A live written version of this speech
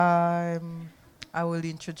I will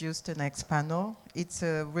introduce the next panel. It's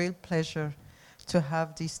a real pleasure to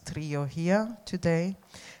have this trio here today.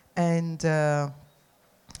 And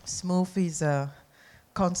Smooth is a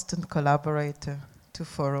constant collaborator to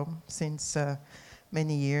Forum since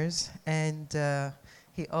many years. And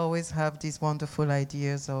he always have these wonderful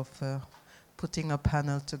ideas of putting a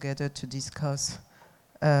panel together to discuss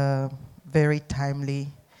very timely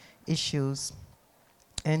issues.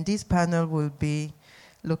 And this panel will be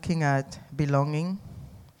looking at belonging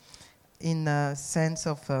in a sense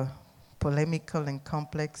of a polemical and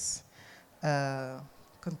complex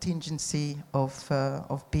contingency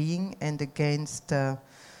of being, and against the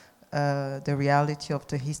reality of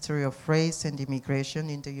the history of race and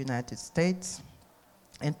immigration in the United States,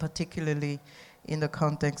 and particularly in the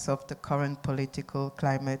context of the current political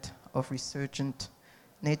climate of resurgent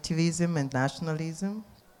nativism and nationalism.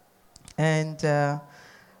 And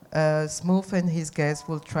Smooth and his guests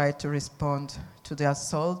will try to respond to the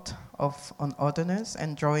assault on otherness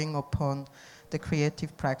and drawing upon the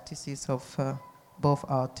creative practices of both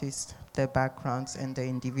artists, their backgrounds and their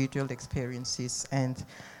individual experiences, and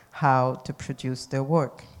how to produce their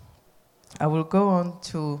work. I will go on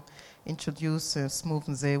to introduce Smooth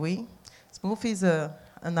Nzewi. Smooth is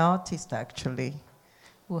an artist, actually,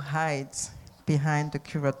 who hides behind the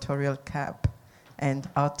curatorial cap and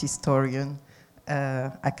art historian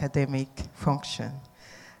academic function.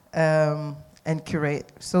 And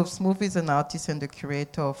curate. So Smooth is an artist and the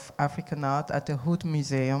curator of African art at the Hood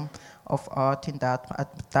Museum of Art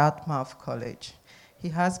at Dartmouth College. He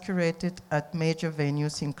has curated at major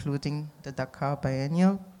venues including the Dakar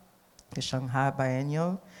Biennial, the Shanghai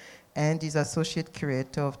Biennial, and is associate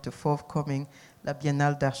curator of the forthcoming La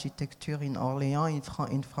Biennale d'Architecture in Orléans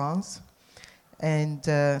in France. And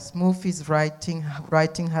Smooth's writing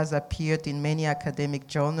has appeared in many academic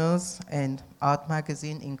journals and art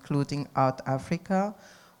magazines, including Art Africa,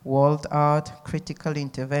 World Art, Critical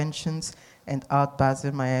Interventions, and Art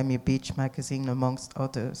Basel Miami Beach magazine, amongst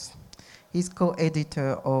others. He's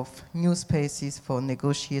co-editor of New Spaces for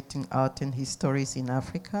Negotiating Art and Histories in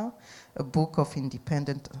Africa, a book of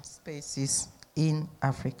independent spaces in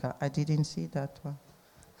Africa. I didn't see that one.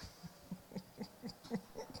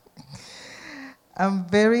 I'm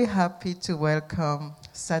very happy to welcome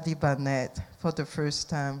Sadie Barnett for the first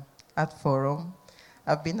time at Forum.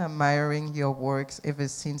 I've been admiring your works ever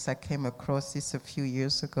since I came across this a few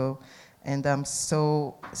years ago, and I'm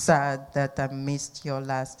so sad that I missed your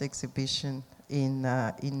last exhibition in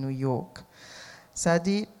New York.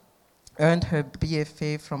 Sadie earned her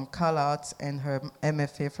BFA from CalArts and her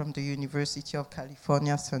MFA from the University of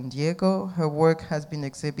California, San Diego. Her work has been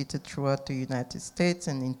exhibited throughout the United States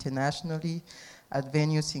and internationally at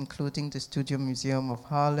venues including the Studio Museum of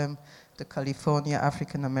Harlem, the California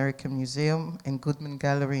African American Museum, and Goodman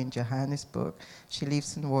Gallery in Johannesburg. She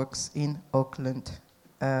lives and works in Oakland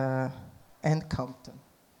and Compton.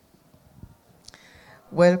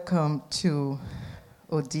 Welcome to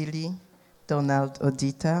Odili, Donald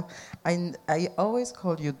Odita. I always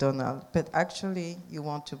call you Donald, but actually you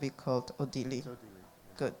want to be called Odili.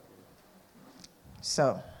 Good.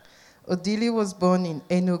 So, Odili was born in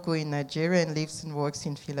Enugu in Nigeria and lives and works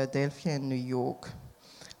in Philadelphia and New York.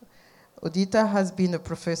 Odita has been a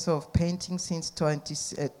professor of painting since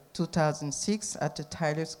 2006 at the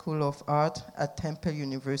Tyler School of Art at Temple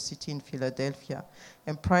University in Philadelphia.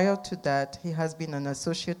 And prior to that, he has been an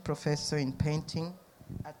associate professor in painting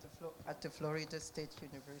at the Florida State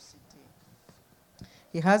University.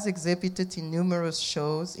 He has exhibited in numerous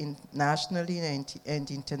shows nationally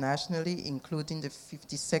and internationally, including the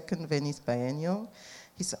 52nd Venice Biennial.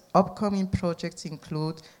 His upcoming projects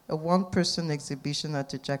include a one-person exhibition at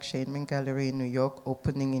the Jack Shainman Gallery in New York,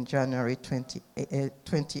 opening in January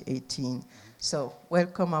 2018. So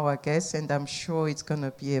welcome our guests, and I'm sure it's going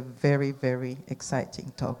to be a very, very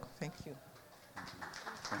exciting talk. Thank you.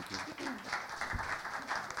 Thank you.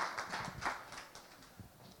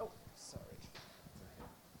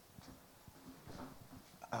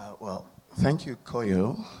 Well, thank you,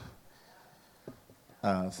 Koyo.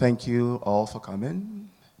 Thank you all for coming,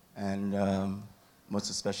 and most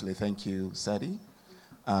especially thank you, Sadie.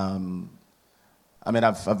 I mean,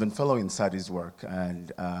 I've been following Sadie's work,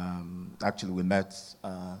 and actually we met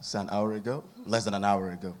an hour ago, less than an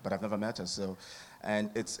hour ago, but I've never met her. So,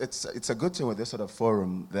 and it's a good thing with this sort of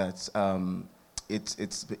forum that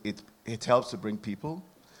it helps to bring people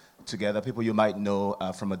together, people you might know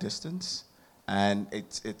from a distance. And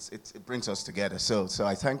it brings us together. So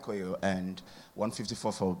I thank Koyo and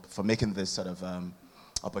 154 for making this sort of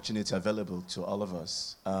opportunity available to all of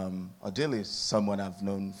us. Odili is someone I've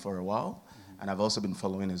known for a while, and I've also been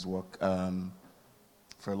following his work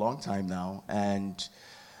for a long time now, and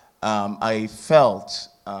I felt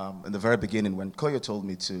in the very beginning when Koyo told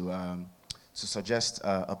me to suggest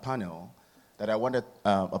a panel, that I wanted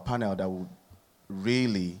a panel that would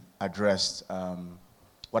really address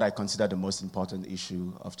what I consider the most important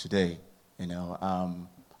issue of today. You know,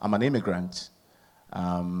 I'm an immigrant.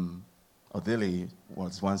 Odili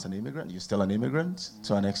was once an immigrant. You're still an immigrant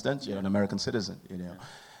to an extent. You're an American citizen. You know,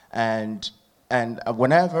 and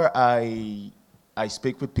whenever I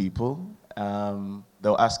speak with people,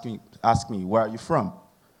 they'll ask me, where are you from?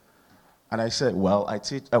 And I said, well,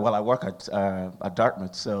 I work at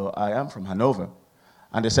Dartmouth, so I am from Hanover.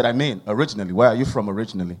 And they said, originally, where are you from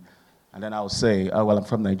originally? And then I'll say, oh, well, I'm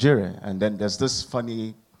from Nigeria. And then there's this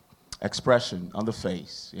funny expression on the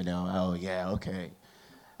face, you know, oh, yeah, okay.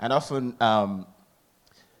 And often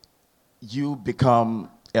you become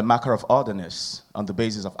a marker of otherness on the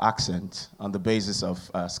basis of accent, on the basis of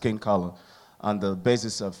skin color, on the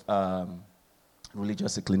basis of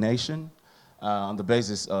religious inclination, on the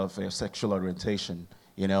basis of sexual orientation,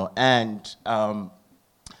 you know. And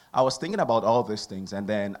I was thinking about all these things, and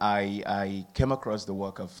then I came across the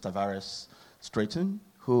work of Tavares Strayton,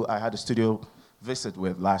 who I had a studio visit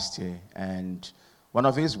with last year. And one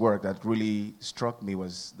of his work that really struck me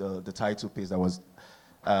was the title piece that was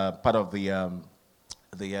part of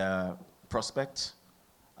the Prospect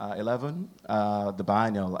 11, the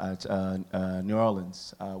biennial at New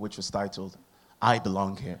Orleans, which was titled, I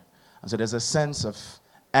Belong Here. And so there's a sense of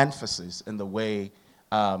emphasis in the way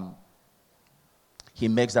he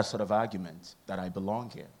makes that sort of argument, that I belong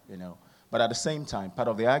here, you know. But at the same time, part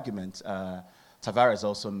of the argument Tavares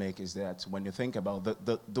also makes is that when you think about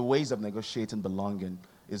the ways of negotiating belonging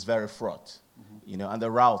is very fraught, you know, and the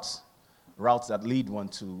routes that lead one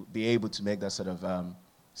to be able to make that sort of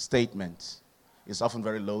statement is often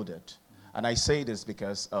very loaded. And I say this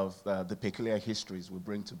because of the peculiar histories we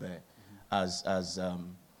bring to bear as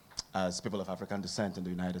people of African descent in the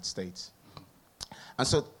United States. And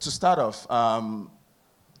so to start off,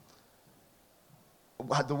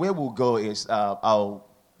 the way we'll go is the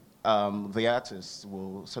artists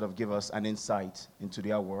will sort of give us an insight into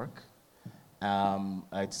their work.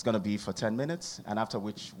 It's going to be for 10 minutes, and after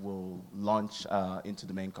which we'll launch into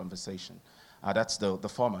the main conversation. That's the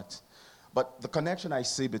format. But the connection I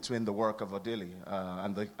see between the work of Odili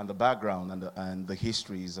and the background and the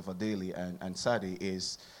histories of Odili and Sadi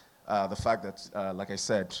is the fact that, like I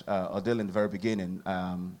said, Odili in the very beginning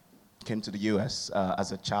came to the U.S.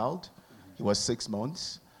 As a child. He was 6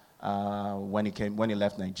 months when he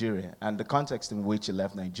left Nigeria, and the context in which he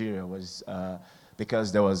left Nigeria was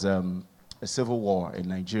because there was a civil war in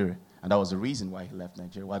Nigeria, and that was the reason why he left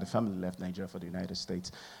Nigeria, why the family left Nigeria for the United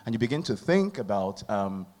States. And you begin to think about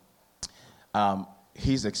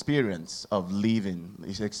his experience of leaving,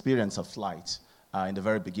 his experience of flight in the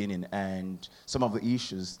very beginning, and some of the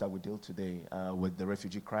issues that we deal today with the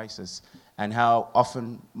refugee crisis, and how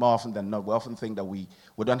more often than not, we often think that we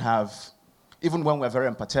don't have. Even when we're very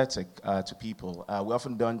empathetic to people, we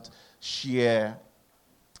often don't share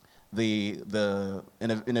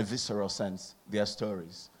in a visceral sense their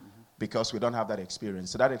stories because we don't have that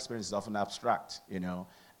experience. So that experience is often abstract, you know.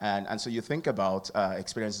 And so you think about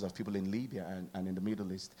experiences of people in Libya and in the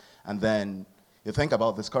Middle East, and then you think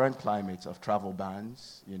about this current climate of travel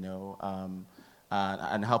bans, you know,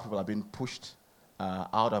 and how people are being pushed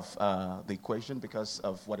out of the equation because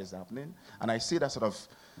of what is happening. And I see that sort of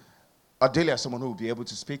Odili as someone who will be able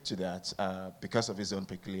to speak to that because of his own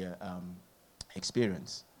peculiar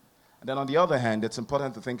experience. And then on the other hand, it's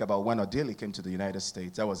important to think about when Odili came to the United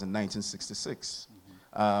States. That was in 1966,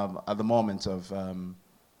 at the moment of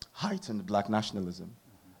heightened black nationalism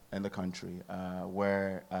in the country,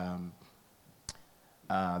 where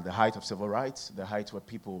the height of civil rights, the height where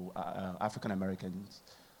people, African Americans,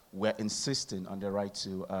 were insisting on their right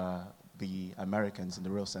to be Americans in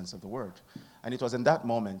the real sense of the word. And it was in that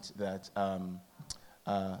moment that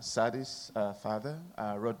Sadi's father,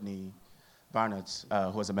 Rodney Barnett,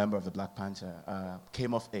 who was a member of the Black Panther,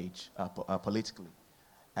 came of age politically.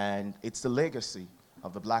 And it's the legacy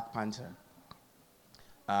of the Black Panther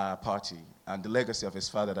party and the legacy of his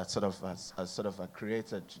father that sort of has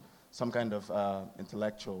created some kind of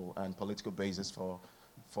intellectual and political basis for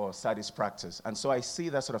Sadi's practice. And so I see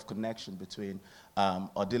that sort of connection between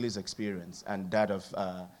Odili's experience and that of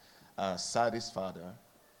Sadi's father,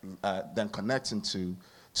 then connecting to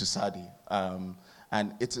Sadi.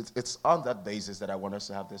 And it's on that basis that I want us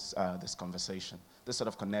to have this conversation, this sort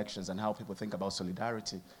of connections and how people think about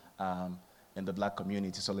solidarity in the black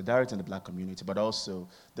community, solidarity in the black community, but also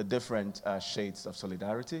the different shades of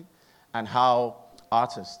solidarity and how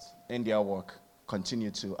artists in their work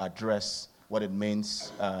continue to address what it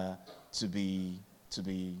means to be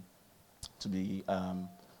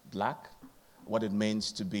black, what it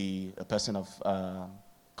means to be a person of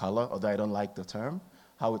color, although I don't like the term,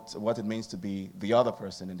 what it means to be the other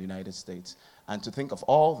person in the United States, and to think of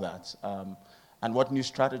all that, and what new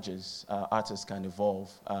strategies artists can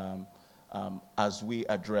evolve as we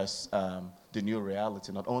address the new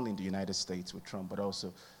reality, not only in the United States with Trump, but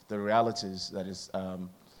also the realities that is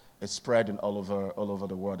spreading all over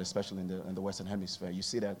the world, especially in the Western Hemisphere. You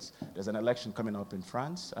see that there's an election coming up in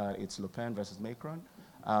France. It's Le Pen versus Macron.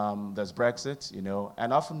 There's Brexit, you know,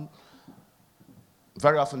 and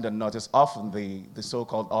very often than not, it's often the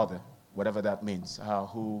so-called other, whatever that means,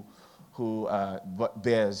 who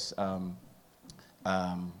bears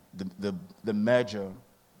the major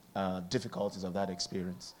difficulties of that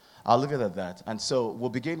experience. I'll leave it at that. And so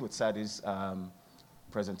we'll begin with Sadi's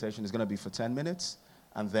presentation. It's going to be for 10 minutes,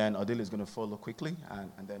 and then Odile is going to follow quickly,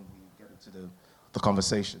 and then we get into the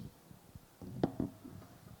conversation.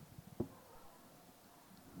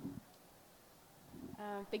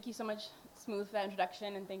 Thank you so much, Smooth, for that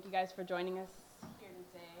introduction, and thank you guys for joining us here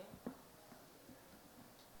today.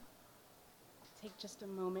 Take just a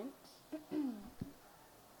moment.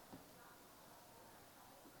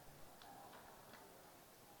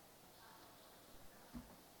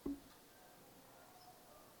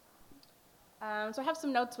 So I have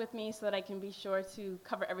some notes with me so that I can be sure to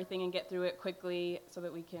cover everything and get through it quickly so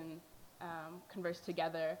that we can converse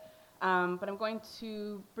together. But I'm going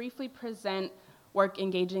to briefly present work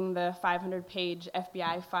engaging the 500-page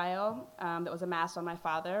FBI file that was amassed on my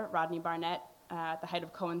father, Rodney Barnett, at the height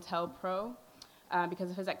of COINTELPRO,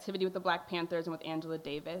 because of his activity with the Black Panthers and with Angela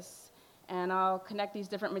Davis. And I'll connect these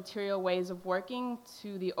different material ways of working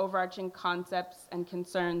to the overarching concepts and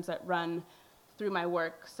concerns that run through my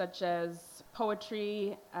work, such as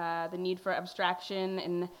poetry, the need for abstraction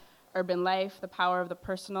in urban life, the power of the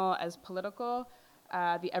personal as political,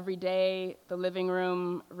 the everyday, the living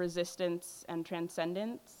room, resistance, and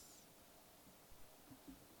transcendence.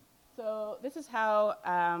 So this is how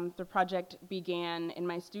the project began in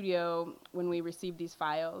my studio when we received these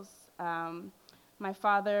files. My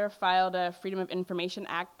father filed a Freedom of Information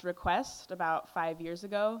Act request about 5 years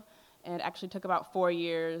ago, and it actually took about 4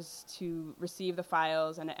 years to receive the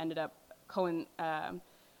files, and it ended up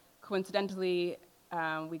coincidentally,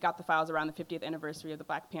 we got the files around the 50th anniversary of the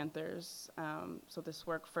Black Panthers. So this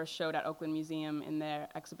work first showed at Oakland Museum in their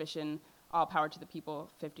exhibition, All Power to the People,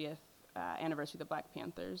 50th anniversary of the Black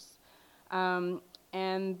Panthers.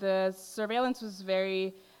 And the surveillance was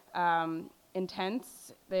very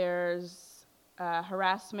intense. There's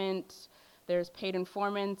harassment, there's paid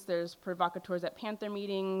informants, there's provocateurs at Panther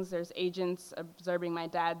meetings, there's agents observing my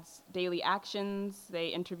dad's daily actions. They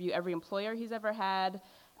interview every employer he's ever had.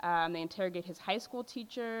 They interrogate his high school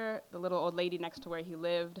teacher, the little old lady next to where he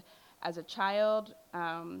lived as a child.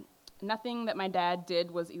 Nothing that my dad did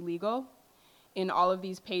was illegal. In all of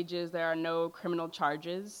these pages, there are no criminal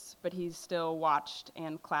charges, but he's still watched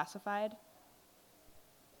and classified.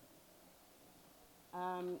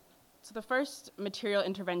 So the first material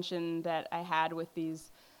intervention that I had with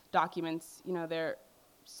these documents, you know, they're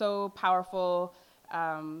so powerful,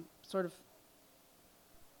 sort of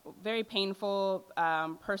very painful,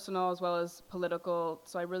 personal as well as political.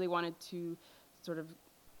 So I really wanted to sort of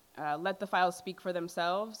let the files speak for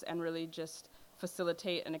themselves and really just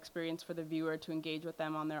facilitate an experience for the viewer to engage with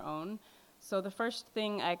them on their own. So the first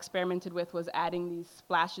thing I experimented with was adding these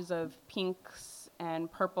splashes of pinks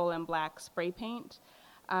and purple and black spray paint,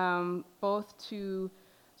 both to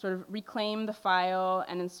sort of reclaim the file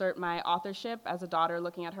and insert my authorship as a daughter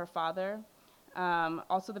looking at her father.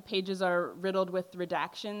 Also, the pages are riddled with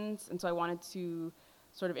redactions, and so I wanted to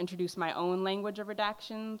sort of introduce my own language of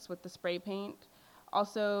redactions with the spray paint.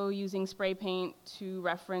 Also using spray paint to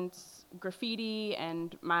reference graffiti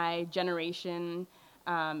and my generation,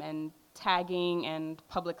 and tagging and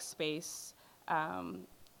public space.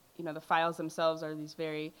 You know, the files themselves are these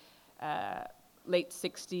very late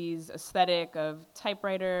 60s aesthetic of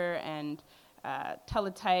typewriter and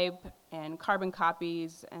teletype and carbon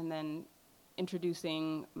copies, and then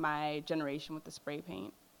introducing my generation with the spray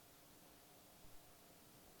paint.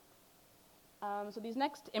 So these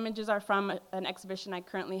next images are from an exhibition I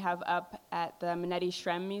currently have up at the Manetti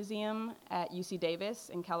Shrem Museum at UC Davis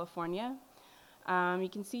in California. You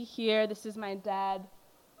can see here, this is my dad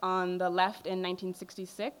on the left in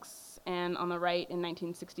 1966 and on the right in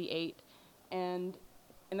 1968. And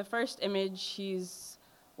in the first image, he's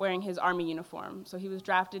wearing his Army uniform. So he was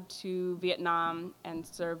drafted to Vietnam and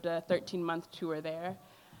served a 13-month tour there.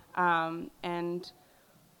 And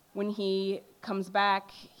when he comes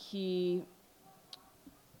back, he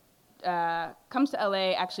comes to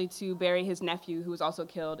LA actually to bury his nephew, who was also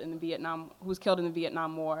killed in the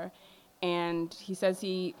Vietnam War. And he says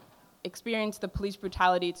he experienced the police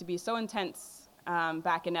brutality to be so intense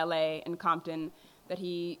back in LA in Compton that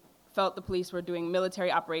he felt the police were doing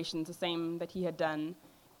military operations, the same that he had done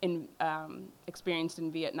experienced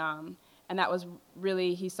in Vietnam. And that was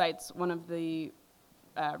really, he cites, one of the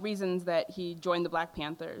reasons that he joined the Black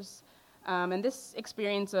Panthers. And this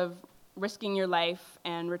experience of risking your life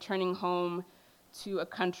and returning home to a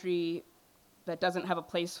country that doesn't have a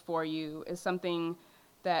place for you is something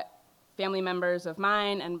that family members of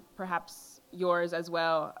mine, and perhaps yours as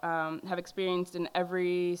well, have experienced in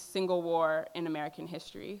every single war in American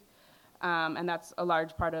history. And that's a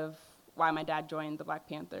large part of why my dad joined the Black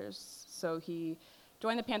Panthers. So he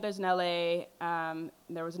joined the Panthers in LA.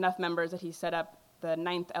 There was enough members that he set up the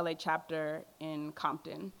 9th LA chapter in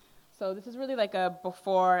Compton. So this is really like a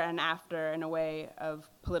before and after, in a way, of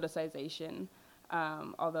politicization.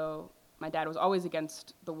 Although my dad was always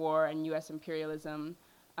against the war and US imperialism,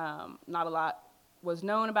 not a lot was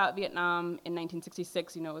known about Vietnam in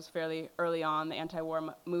 1966. It was fairly early on. The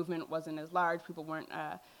anti-war movement wasn't as large. People weren't,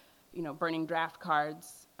 burning draft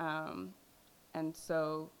cards. And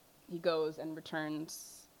so he goes and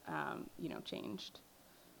returns, changed.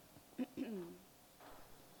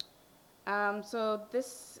 So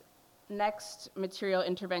this next material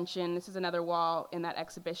intervention, this is another wall in that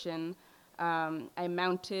exhibition. I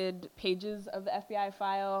mounted pages of the FBI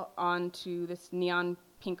file onto this neon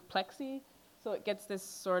pink plexi, so it gets this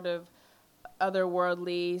sort of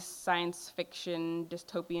otherworldly science fiction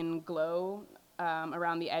dystopian glow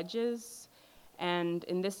around the edges. And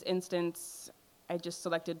in this instance, I just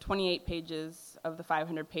selected 28 pages of the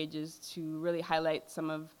 500 pages to really highlight some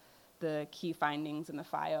of the key findings in the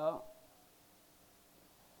file.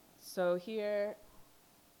 So here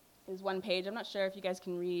is one page. I'm not sure if you guys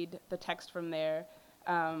can read the text from there,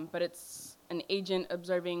 but it's an agent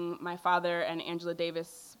observing my father and Angela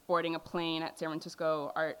Davis boarding a plane at San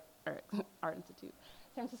Francisco Art Institute,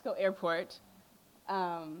 San Francisco Airport.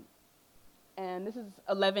 And this is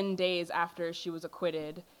 11 days after she was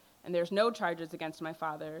acquitted, and there's no charges against my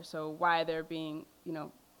father, so why they're being,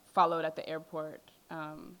 followed at the airport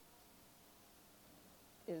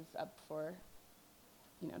is up for,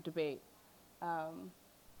 debate.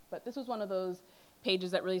 But this was one of those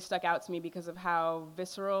pages that really stuck out to me because of how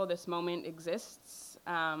visceral this moment exists,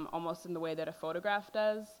 almost in the way that a photograph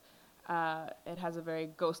does. It has a very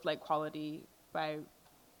ghost-like quality by,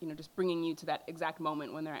 just bringing you to that exact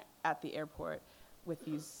moment when they're at the airport with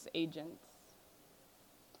these agents.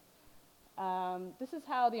 This is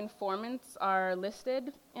how the informants are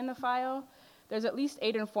listed in the file. There's at least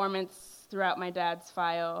 8 informants throughout my dad's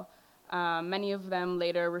file. Many of them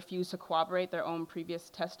later refused to corroborate their own previous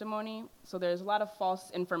testimony. So there's a lot of false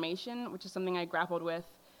information, which is something I grappled with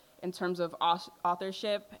in terms of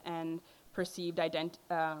authorship and perceived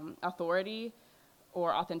authority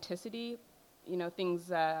or authenticity.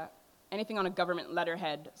 Anything on a government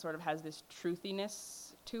letterhead sort of has this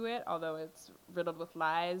truthiness to it, although it's riddled with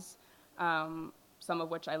lies, some of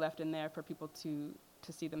which I left in there for people to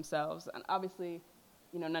see themselves. And obviously,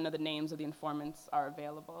 none of the names of the informants are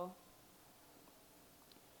available.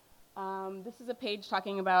 This is a page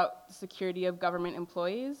talking about the security of government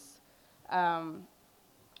employees.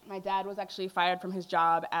 My dad was actually fired from his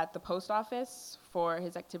job at the post office for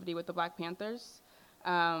his activity with the Black Panthers.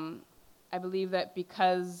 I believe that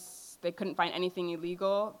because they couldn't find anything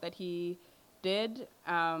illegal that he did,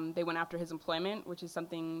 they went after his employment, which is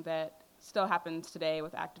something that still happens today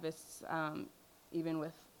with activists, even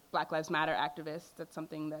with Black Lives Matter activists. That's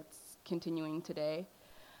something that's continuing today.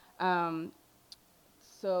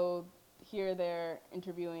 So here they're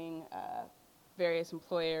interviewing various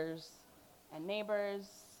employers and neighbors.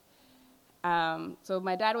 So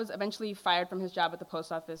my dad was eventually fired from his job at the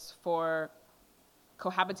post office for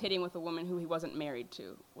cohabitating with a woman who he wasn't married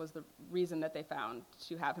to, was the reason that they found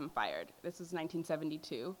to have him fired. This is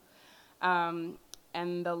 1972.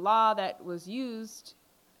 And the law that was used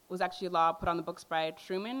was actually a law put on the books by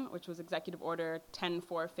Truman, which was Executive Order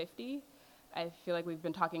 10450. I feel like we've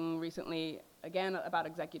been talking recently, again, about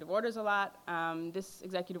executive orders a lot. This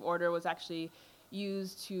executive order was actually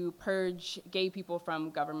used to purge gay people from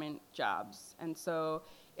government jobs. And so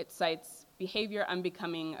it cites behavior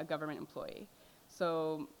unbecoming a government employee.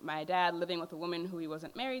 So my dad, living with a woman who he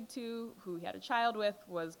wasn't married to, who he had a child with,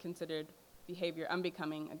 was considered behavior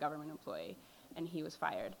unbecoming a government employee, and he was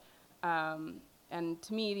fired. And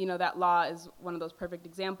to me, that law is one of those perfect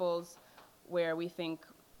examples where we think,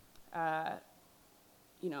 oh,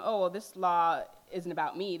 well, this law isn't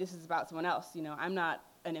about me, this is about someone else. I'm not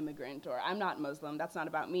an immigrant, or I'm not Muslim, that's not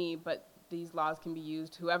about me, but these laws can be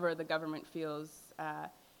used whoever the government feels,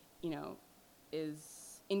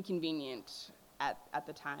 is inconvenient at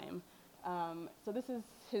the time. So this is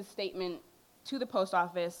his statement to the post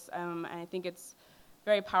office, and I think it's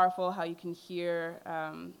very powerful how you can hear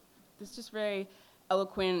this just very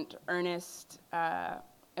eloquent, earnest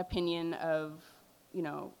opinion of,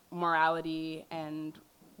 morality and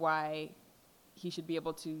why he should be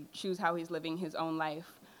able to choose how he's living his own life.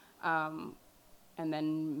 And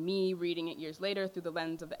then me reading it years later through the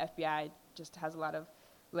lens of the FBI just has a lot of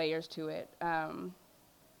layers to it.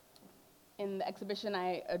 In the exhibition,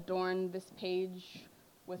 I adorned this page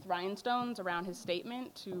with rhinestones around his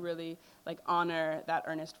statement to really honor that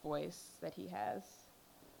earnest voice that he has.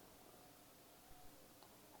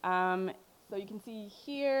 So you can see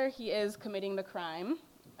here he is committing the crime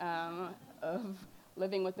of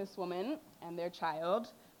living with this woman and their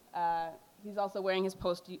child. He's also wearing his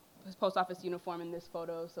post office uniform in this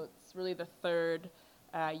photo, so it's really the third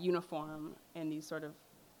uniform in these sort of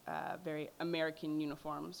very American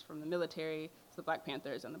uniforms, from the military to the Black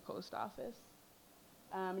Panthers and the post office.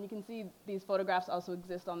 And you can see these photographs also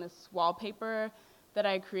exist on this wallpaper that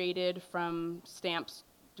I created from stamps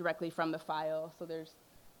directly from the file. So there's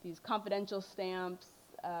these confidential stamps.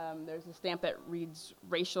 There's a stamp that reads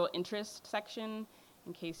racial interest section,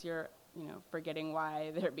 in case you're forgetting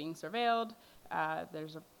why they're being surveilled.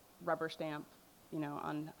 There's a rubber stamp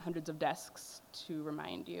on hundreds of desks to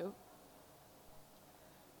remind you.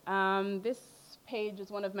 This page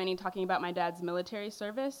is one of many talking about my dad's military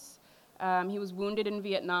service. He was wounded in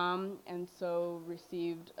Vietnam and so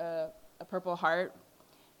received a Purple Heart.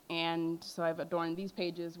 And so I've adorned these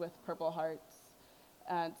pages with Purple Hearts.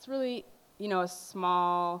 It's really, a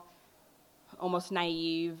small, almost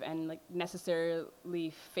naive and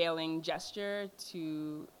necessarily failing gesture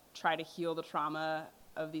to try to heal the trauma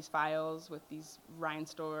of these files with these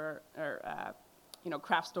rhinestone or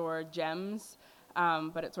craft store gems.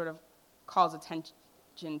 But it sort of calls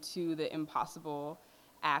attention to the impossible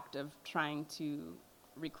act of trying to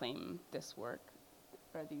reclaim this work,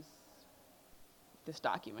 or this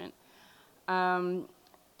document.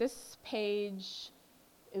 This page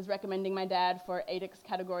is recommending my dad for ADIC's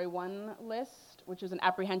Category 1 list, which is an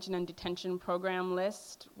apprehension and detention program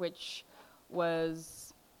list, which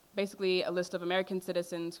was basically a list of American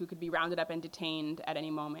citizens who could be rounded up and detained at any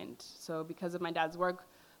moment. So because of my dad's work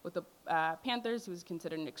with the Panthers, he was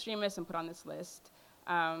considered an extremist and put on this list.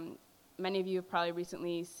 Many of you have probably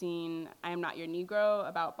recently seen I Am Not Your Negro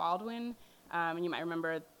about Baldwin, and you might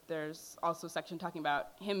remember there's also a section talking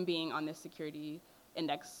about him being on this security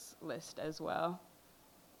index list as well.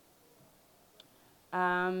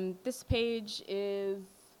 This page is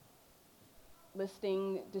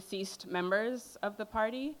listing deceased members of the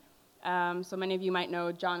party. So many of you might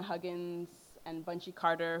know John Huggins and Bunchy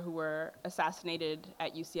Carter, who were assassinated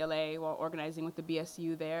at UCLA while organizing with the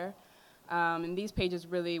BSU there. And these pages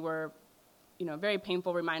really were, very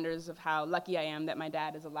painful reminders of how lucky I am that my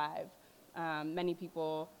dad is alive. Many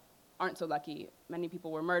people aren't so lucky. Many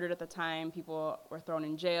people were murdered at the time. People were thrown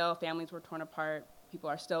in jail. Families were torn apart. People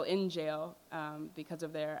are still in jail because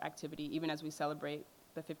of their activity, even as we celebrate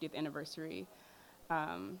the 50th anniversary.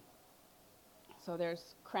 So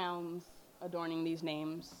there's crowns adorning these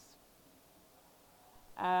names.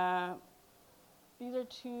 These are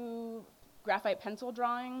 2 graphite pencil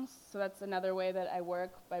drawings, so that's another way that I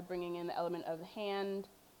work, by bringing in the element of hand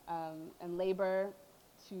and labor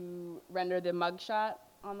to render the mugshot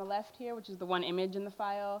on the left here, which is the one image in the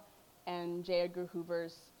file, and J. Edgar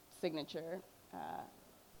Hoover's signature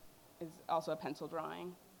is also a pencil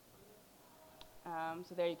drawing.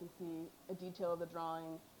 So there you can see a detail of the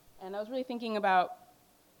drawing. And I was really thinking about,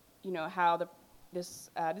 how this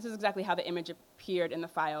is exactly how the image appeared in the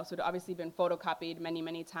file. So it had obviously been photocopied many,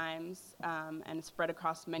 many times and spread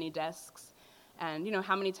across many desks. And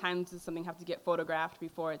how many times does something have to get photographed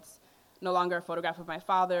before it's no longer a photograph of my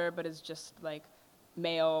father, but is just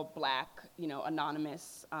male, black,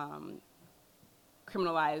 anonymous,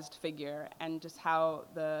 criminalized figure, and just how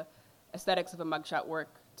the aesthetics of a mugshot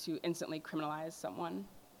work to instantly criminalize someone.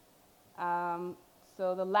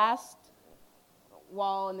 So the last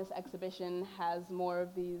wall in this exhibition has more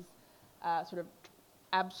of these sort of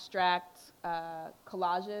abstract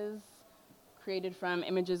collages created from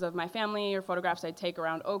images of my family or photographs I take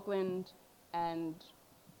around Oakland, and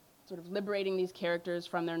sort of liberating these characters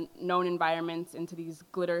from their known environments into these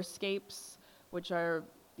glitterscapes, which are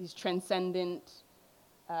these transcendent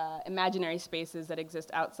imaginary spaces that exist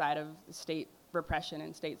outside of state repression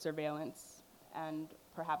and state surveillance, and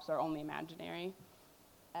perhaps are only imaginary.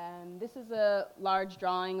 And this is a large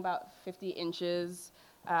drawing, about 50 inches,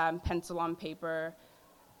 pencil on paper,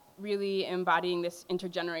 really embodying this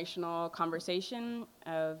intergenerational conversation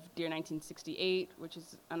of Dear 1968, which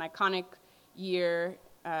is an iconic year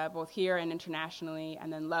both here and internationally,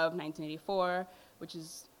 and then Love 1984, which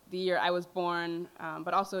is the year I was born,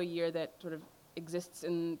 but also a year that sort of exists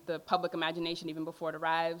in the public imagination even before it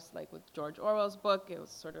arrives. Like with George Orwell's book, it was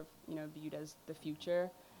sort of viewed as the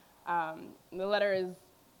future. The letter is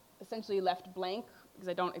essentially left blank because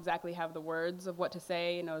I don't exactly have the words of what to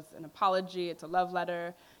say. It's an apology, it's a love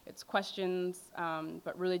letter, it's questions,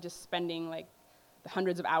 but really just spending like the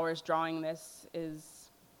hundreds of hours drawing this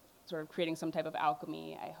is sort of creating some type of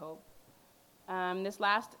alchemy, I hope. This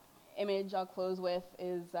last image I'll close with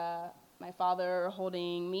is my father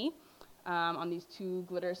holding me on these two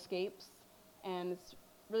glitter scapes, and it's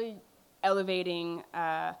really elevating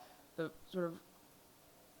the sort of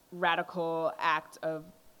radical act of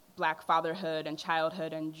Black fatherhood and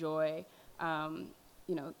childhood and joy,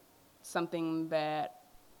 something that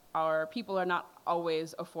our people are not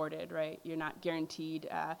always afforded, right? You're not guaranteed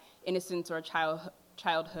innocence or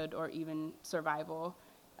childhood or even survival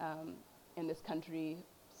in this country.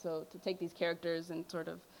 So to take these characters and sort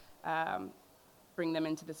of bring them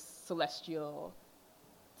into this celestial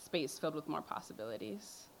space filled with more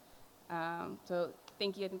possibilities. So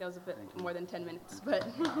thank you. I think that was a bit more than 10 minutes, but.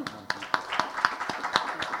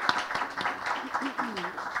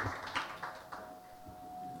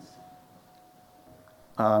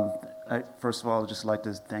 First of all, I'd just like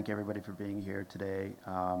to thank everybody for being here today.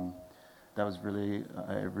 That was really,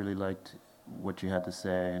 I really liked what you had to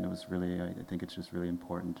say, and it was really, I think it's just really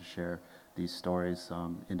important to share these stories,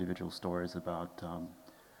 individual stories about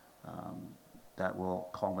that will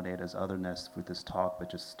culminate as otherness with this talk, but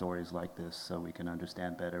just stories like this so we can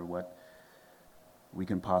understand better what we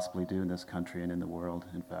can possibly do in this country and in the world,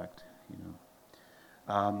 in fact,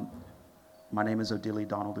 My name is Odili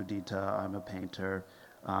Donald Udita. I'm a painter.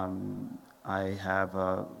 I have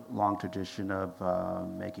a long tradition of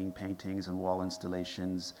making paintings and wall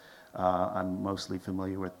installations. I'm mostly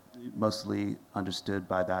understood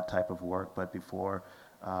by that type of work, but before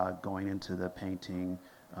going into the painting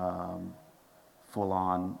full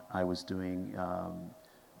on, I was doing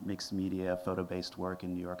mixed media, photo-based work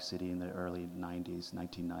in New York City in the early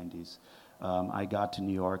 1990s. I got to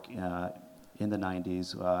New York in the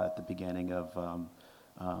 90s at the beginning of,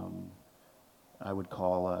 I would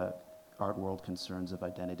call art world concerns of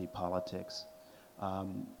identity politics.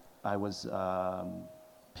 I was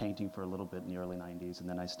painting for a little bit in the early 90s, and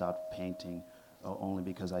then I stopped painting only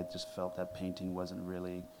because I just felt that painting wasn't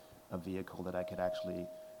really a vehicle that I could actually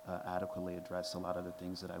adequately address a lot of the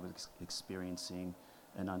things that I was experiencing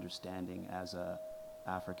and understanding as a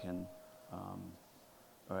African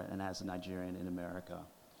and as a Nigerian in America.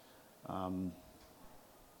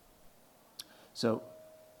 So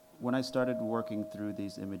when I started working through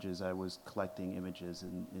these images, I was collecting images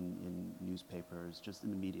in newspapers, just in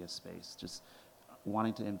the media space, just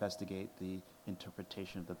wanting to investigate the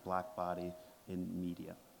interpretation of the Black body in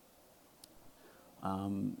media.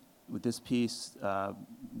 With this piece,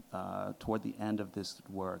 toward the end of this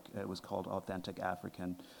work, it was called Authentic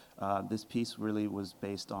African. This piece really was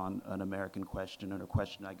based on an American question, and a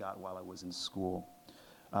question I got while I was in school.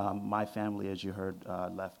 My family, as you heard,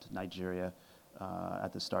 left Nigeria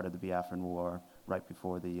at the start of the Biafran War, right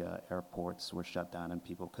before the airports were shut down and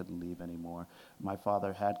people couldn't leave anymore. My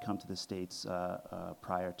father had come to the States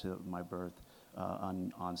prior to my birth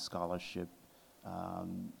on scholarship,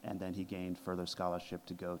 and then he gained further scholarship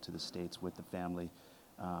to go to the States with the family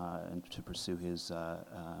and to pursue his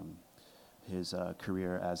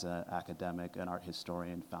career as an academic and art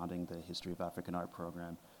historian, founding the History of African Art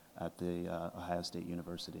program at the Ohio State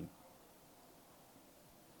University.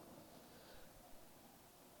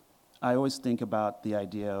 I always think about the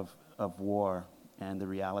idea of war and the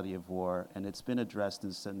reality of war, and it's been addressed in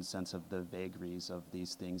a certain sense of the vagaries of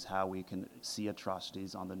these things, how we can see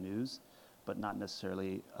atrocities on the news, but not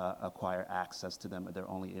necessarily acquire access to them. They're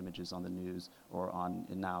only images on the news or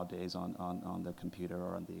nowadays on the computer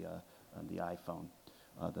or on the iPhone,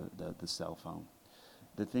 the cell phone.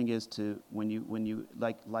 The thing is when you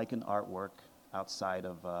like an artwork outside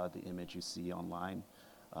of the image you see online,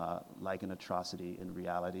 like an atrocity in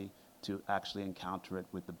reality, to actually encounter it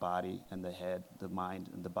with the body and the head, the mind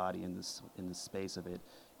and the body in the space of it,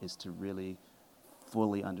 is to really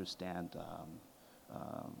fully understand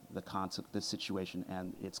the situation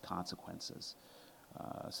and its consequences.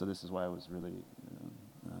 So this is why I was really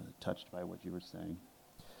touched by what you were saying.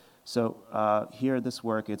 So here, this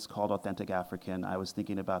work, it's called Authentic African. I was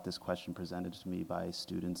thinking about this question presented to me by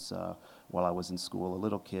students while I was in school. A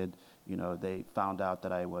little kid, they found out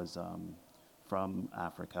that I was from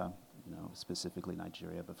Africa, specifically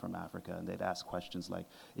Nigeria, but from Africa. And they'd ask questions like,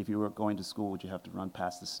 if you were going to school, would you have to run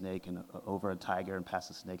past the snake and over a tiger and past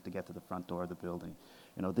the snake to get to the front door of the building?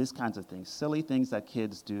 These kinds of things, silly things that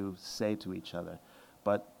kids do say to each other.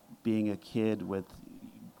 But being a kid with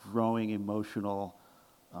growing emotional,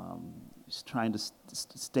 trying to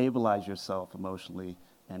stabilize yourself emotionally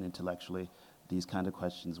and intellectually, these kind of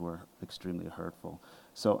questions were extremely hurtful.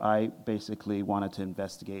 So I basically wanted to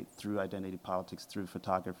investigate through identity politics, through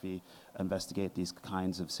photography, investigate these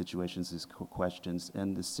kinds of situations, these questions.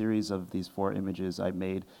 And the series of these 4 images I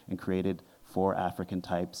made and created 4 African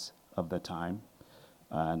types of the time.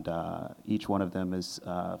 And each one of them is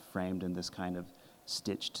framed in this kind of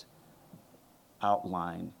stitched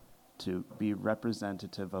outline to be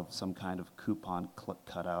representative of some kind of coupon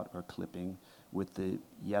cutout or clipping with the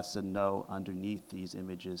yes and no underneath these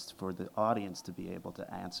images for the audience to be able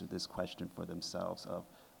to answer this question for themselves of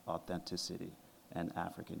authenticity and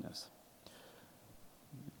Africanness.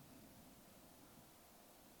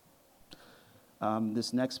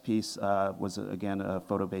 This next piece was, again, a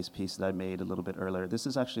photo-based piece that I made a little bit earlier. This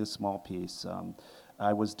is actually a small piece.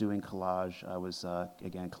 I was doing collage. I was,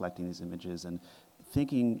 again, collecting these images and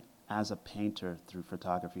thinking as a painter through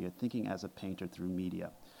photography, or thinking as a painter through media.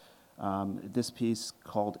 This piece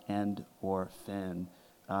called End or Fin,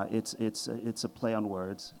 it's a play on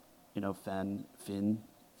words, fin,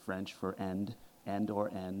 French for end or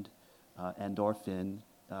end, endorphin,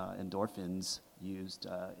 endorphins used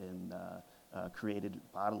created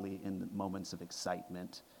bodily in the moments of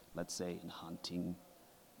excitement, let's say in hunting,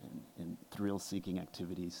 in thrill-seeking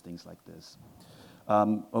activities, things like this.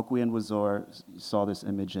 Okwuegbunam saw this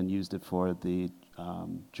image and used it for the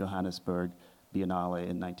Johannesburg Biennale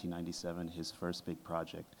in 1997, his first big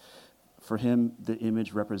project. For him, the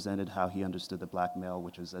image represented how he understood the black male,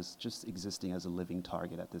 which was as just existing as a living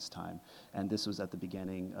target at this time. And this was at the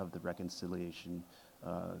beginning of the Reconciliation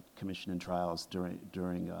Commission and trials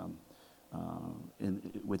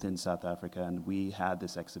within South Africa. And we had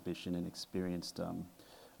this exhibition and experienced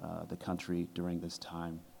the country during this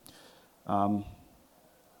time.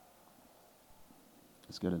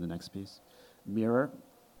 Let's go to the next piece. Mirror.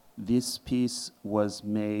 This piece was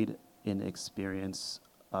made in experience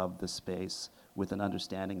of the space with an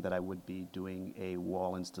understanding that I would be doing a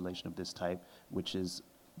wall installation of this type, which is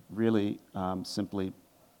really simply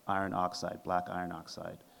iron oxide, black iron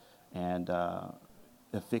oxide, and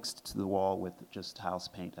affixed to the wall with just house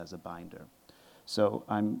paint as a binder. So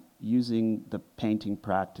I'm using the painting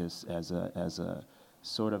practice as a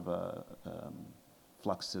sort of a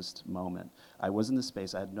fluxist moment. I was in the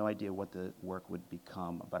space, I had no idea what the work would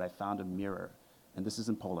become, but I found a mirror, and this is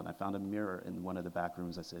in Poland. I found a mirror in one of the back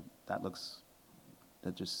rooms. I said, that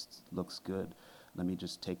just looks good. Let me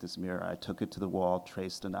just take this mirror. I took it to the wall,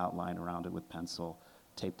 traced an outline around it with pencil,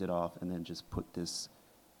 taped it off, and then just put this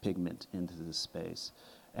pigment into the space.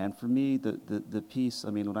 And for me, the piece,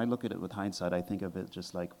 when I look at it with hindsight, I think of it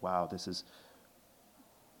just like, wow, this is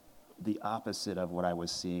the opposite of what I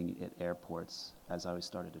was seeing at airports as I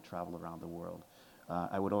started to travel around the world.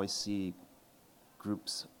 I would always see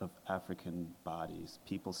groups of African bodies,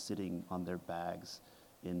 people sitting on their bags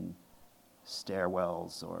in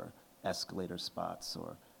stairwells or escalator spots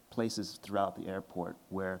or places throughout the airport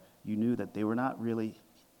where you knew that they were not really,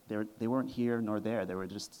 they weren't here nor there. They were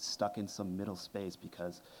just stuck in some middle space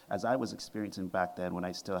because, as I was experiencing back then when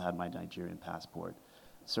I still had my Nigerian passport,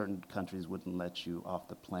 certain countries wouldn't let you off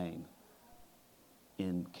the plane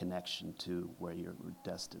in connection to where you were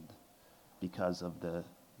destined because of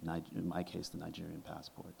in my case, the Nigerian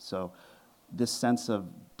passport. So this sense of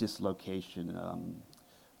dislocation,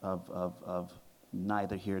 of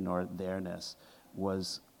neither here nor there-ness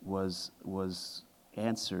was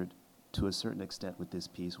answered to a certain extent with this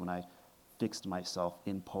piece when I fixed myself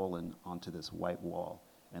in Poland onto this white wall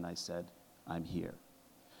and I said, I'm here.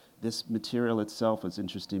 This material itself is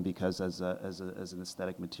interesting because as an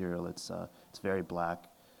aesthetic material, it's very black.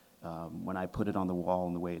 When I put it on the wall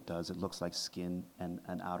in the way it does, it looks like skin and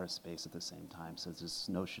outer space at the same time. So there's this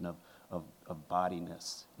notion of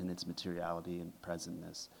bodiness in its materiality and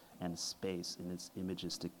presentness, and space in its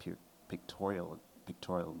imagistic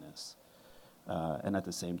pictorialness. And at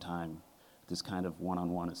the same time, this kind of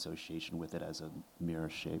one-on-one association with it as a mirror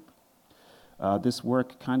shape. This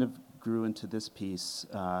work kind of grew into this piece.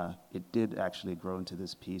 It did actually grow into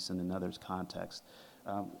this piece in another context.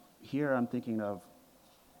 Here I'm thinking of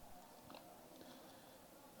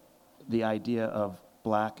the idea of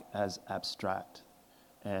black as abstract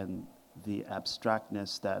and the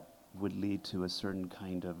abstractness that would lead to a certain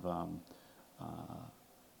kind of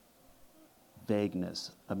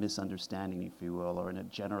vagueness, a misunderstanding, if you will, or in a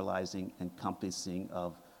generalizing, encompassing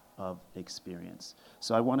of experience.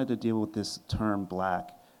 So I wanted to deal with this term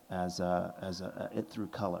black as it through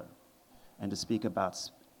color, and to speak about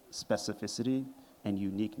specificity and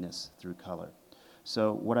uniqueness through color.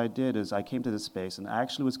 So what I did is I came to this space, and I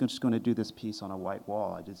actually was just going to do this piece on a white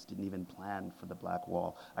wall. I just didn't even plan for the black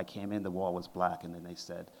wall. I came in, the wall was black, and then they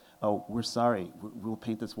said, "Oh, we're sorry, we'll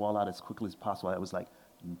paint this wall out as quickly as possible." I was like,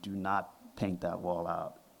 "Do not paint that wall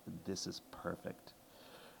out. This is perfect."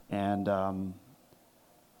 And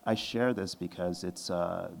I share this because it's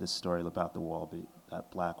this story about the wall,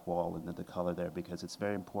 that black wall and the color there, because it's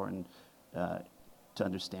very important to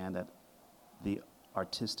understand that the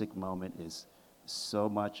artistic moment is so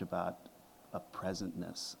much about a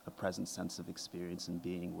presentness, a present sense of experience and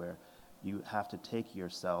being, where you have to take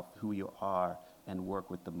yourself, who you are, and work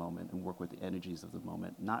with the moment and work with the energies of the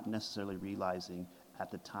moment, not necessarily realizing at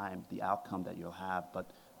the time the outcome that you'll have, but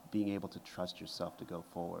being able to trust yourself to go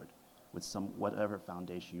forward with whatever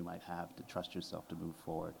foundation you might have, to trust yourself to move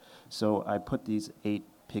forward. So I put these 8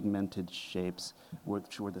 pigmented shapes,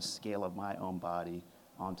 which were the scale of my own body,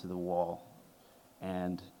 onto the wall,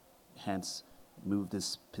 and hence move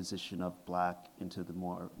this position of black into the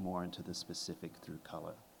more into the specific through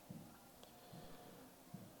color.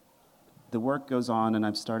 The work goes on, and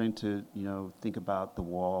I'm starting to, think about the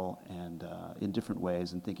wall and in different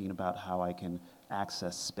ways, and thinking about how I can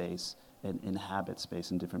access space and inhabit space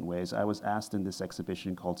in different ways. I was asked in this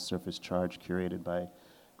exhibition called Surface Charge, curated by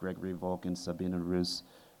Gregory Volk and Sabina Rus,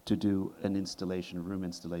 to do an installation, a room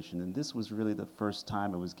installation, and this was really the first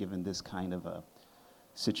time I was given this kind of a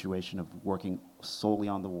situation of working solely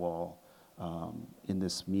on the wall in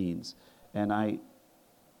this means. And I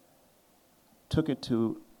took it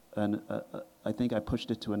to I think I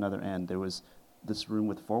pushed it to another end. There was this room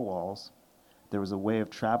with 4 walls. There was a way of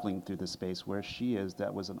traveling through the space. Where she is,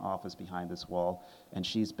 that was an office behind this wall, and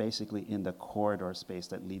she's basically in the corridor space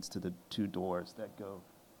that leads to the 2 doors that go.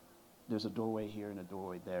 There's a doorway here and a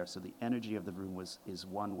doorway there. So the energy of the room is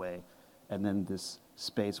one way, and then this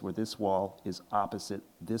space where this wall is opposite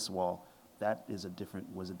this wall, that was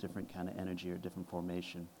a different kind of energy or different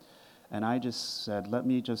formation. And I just said, let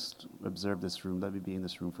me just observe this room. Let me be in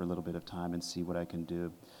this room for a little bit of time and see what I can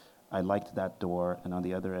do. I liked that door, and on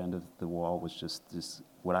the other end of the wall was just this,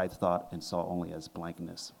 what I thought and saw only as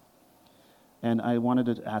blankness. And I wanted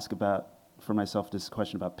to ask for myself this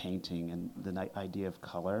question about painting and the idea of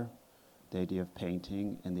color, the idea of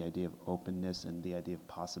painting, and the idea of openness and the idea of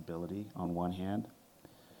possibility on one hand,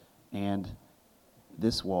 and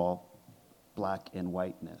this wall, black and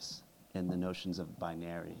whiteness, and the notions of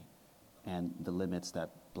binary, and the limits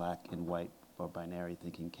that black and white or binary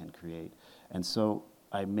thinking can create. And so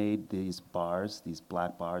I made these bars, these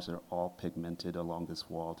black bars that are all pigmented along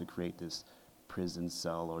this wall to create this prison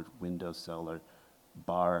cell or window cell or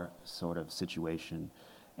bar sort of situation.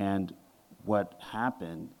 And what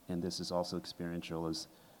happened, and this is also experiential, is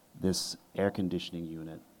this air conditioning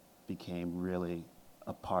unit became really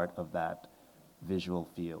a part of that visual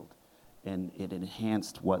field. And it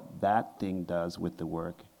enhanced what that thing does with the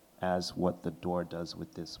work as what the door does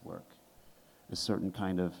with this work. A certain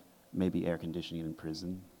kind of maybe air conditioning in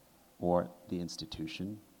prison or the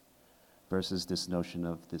institution versus this notion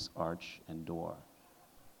of this arch and door,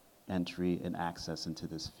 entry and access into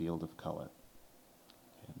this field of color.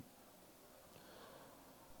 Okay.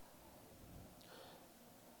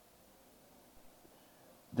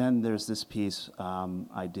 Then there's this piece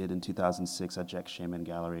I did in 2006 at Jack Shaman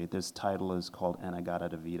Gallery. This title is called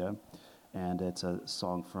Anagata da Vida. And it's a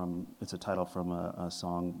title from a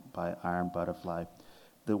song by Iron Butterfly.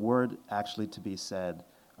 The word actually to be said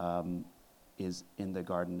is in the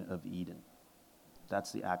Garden of Eden.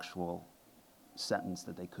 That's the actual sentence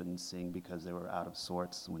that they couldn't sing because they were out of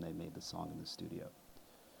sorts when they made the song in the studio.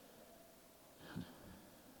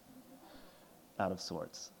 Out of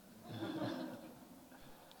sorts.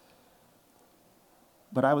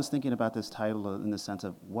 But I was thinking about this title in the sense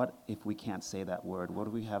of, what if we can't say that word? What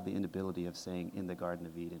if we have the inability of saying in the Garden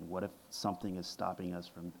of Eden? What if something is stopping us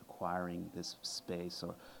from acquiring this space,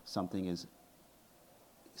 or something is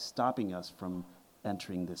stopping us from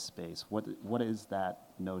entering this space? What is that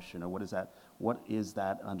notion, or what is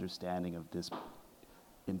that understanding of this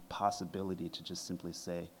impossibility to just simply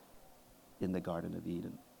say in the Garden of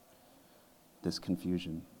Eden? This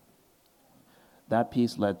confusion. That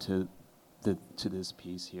piece led to this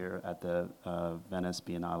piece here at the Venice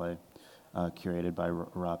Biennale, curated by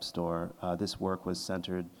Rob Storr. This work was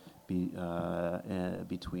centered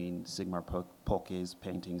between Sigmar Polke's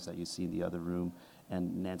paintings that you see in the other room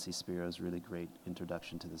and Nancy Spiro's really great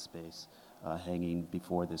introduction to the space. hanging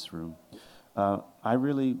before this room. I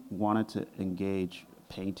really wanted to engage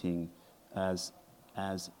painting as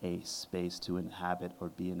a space to inhabit or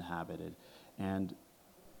be inhabited. And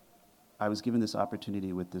I was given this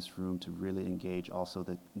opportunity with this room to really engage also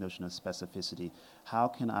the notion of specificity. How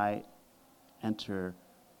can I enter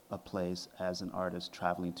a place as an artist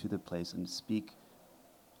traveling to the place and speak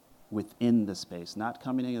within the space, not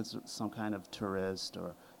coming in as some kind of tourist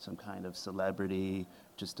or some kind of celebrity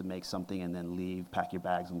just to make something and then leave, pack your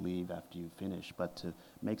bags and leave after you finish, but to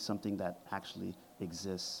make something that actually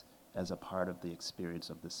exists as a part of the experience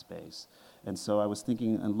of the space. And so I was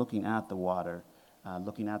thinking and looking at the water,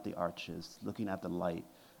 looking at the arches, looking at the light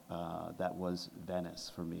that was Venice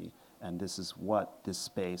for me. And this is what this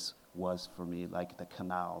space was for me, like the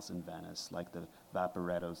canals in Venice, like the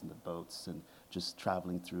vaporettos and the boats, and just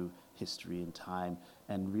traveling through history and time,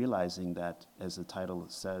 and realizing that, as the title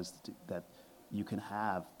says, that you can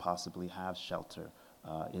possibly have shelter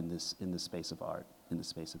in the space of art, in the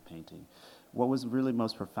space of painting. What was really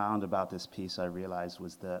most profound about this piece, I realized,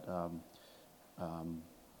 was that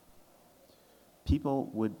people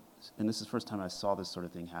would, and this is the first time I saw this sort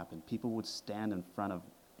of thing happen, people would stand in front of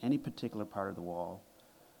any particular part of the wall,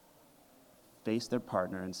 face their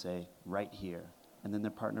partner and say, right here. And then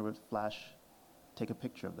their partner would take a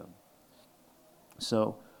picture of them.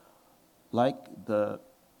 So, like the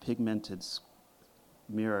pigmented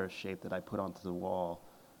mirror shape that I put onto the wall,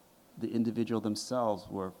 the individual themselves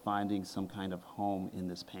were finding some kind of home in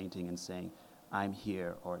this painting and saying, I'm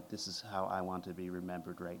here, or this is how I want to be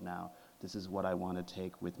remembered right now. This is what I want to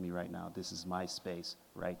take with me right now. This is my space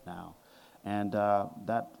right now. And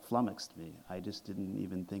that flummoxed me. I just didn't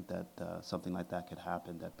even think that something like that could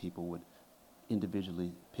happen, that people would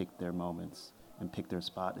individually pick their moments and pick their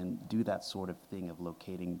spot and do that sort of thing of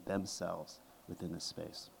locating themselves within this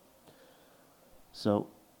space. So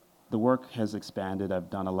the work has expanded. I've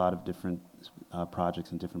done a lot of different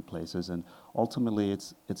projects in different places, and ultimately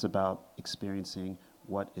it's about experiencing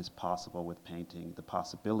what is possible with painting, the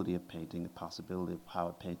possibility of painting, the possibility of how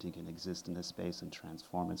a painting can exist in this space and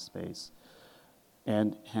transform its space.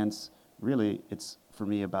 And hence, really, it's for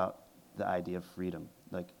me about the idea of freedom,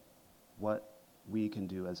 like what we can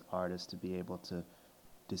do as artists to be able to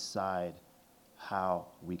decide how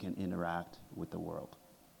we can interact with the world.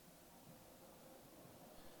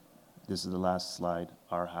 This is the last slide,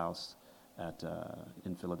 our house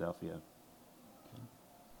in Philadelphia. Okay.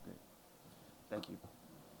 Great. Thank you.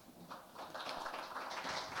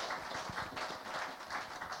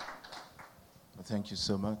 Thank you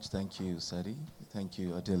so much. Thank you, Sadi. Thank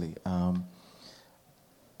you, Adili.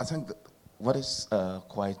 I think that what is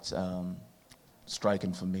quite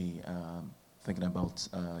striking for me, thinking about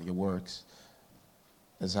your works,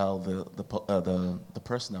 is how the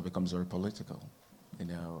personal becomes very political. You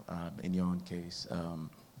know, in your own case,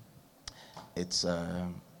 it's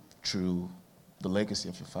through the legacy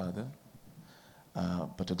of your father.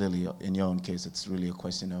 But Adili, in your own case, it's really a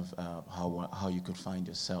question of how you could find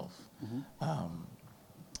yourself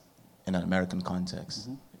in an American context,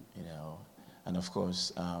 you know, and of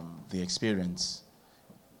course the experience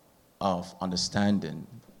of understanding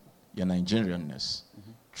your Nigerianness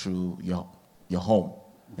through your home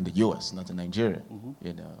in the U.S., not in Nigeria,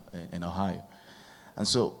 you know, in Ohio, and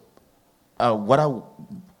so what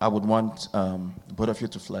I would want both of you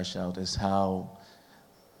to flesh out is how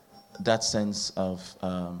that sense of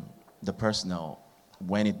the personal,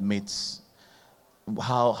 when it meets,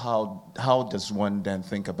 how does one then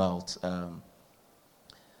think about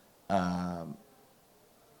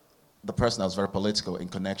the personal is very political in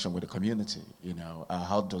connection with the community, you know?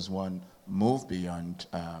 How does one move beyond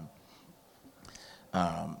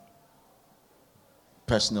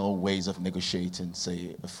personal ways of negotiating,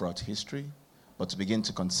 say, a fraught history, but to begin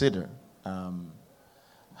to consider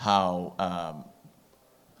how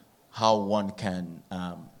one can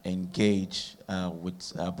engage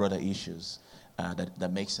with broader issues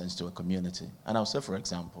that make sense to a community. And I'll say, for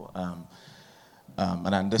example,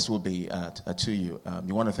 and this will be to you,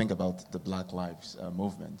 you want to think about the Black Lives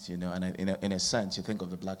Movement, you know, and in a sense, you think of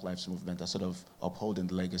the Black Lives Movement as sort of upholding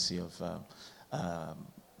the legacy of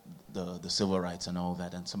the civil rights and all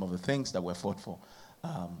that, and some of the things that were fought for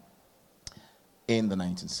in the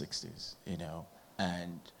 1960s, you know,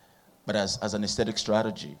 but as an aesthetic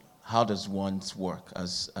strategy, how does one's work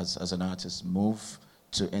as an artist move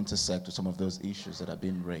to intersect with some of those issues that are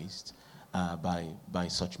being raised by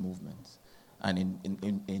such movements? And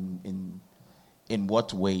in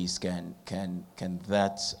what ways can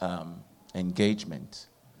that engagement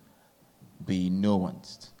be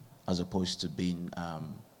nuanced as opposed to being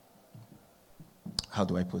how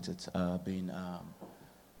do I put it?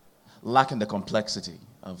 lacking the complexity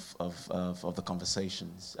of the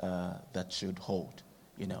conversations that should hold,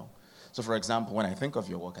 you know. So for example, when I think of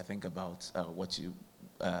your work, I think about what you,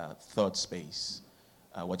 third space,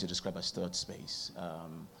 what you describe as third space,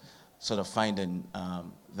 sort of finding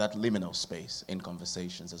that liminal space in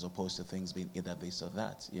conversations as opposed to things being either this or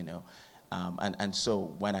that, you know. And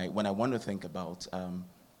so when I want to think about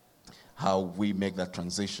how we make that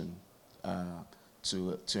transition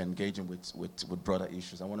to engaging with broader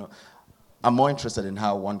issues, I'm more interested in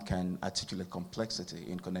how one can articulate complexity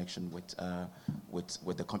in connection with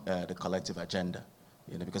the collective agenda,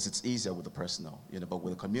 you know, because it's easier with the personal, you know, but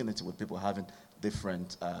with the community, with people having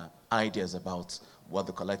different ideas about what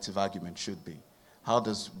the collective argument should be. How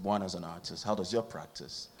does one as an artist, how does your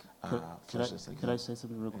practice Could I say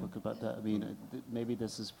something real quick about that? I mean, maybe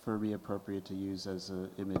this is for me appropriate to use as an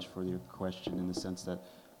image for your question, in the sense that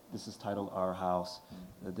this is titled Our House.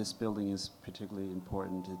 This building is particularly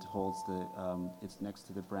important. It holds it's next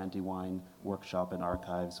to the Brandywine Workshop and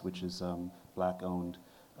Archives, which is Black-owned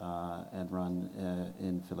and run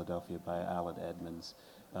in Philadelphia by Alan Edmonds.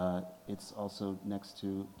 It's also next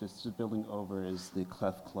to, this building over is the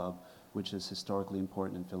Clef Club, which is historically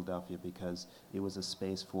important in Philadelphia because it was a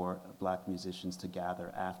space for black musicians to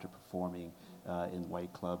gather after performing in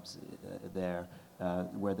white clubs there,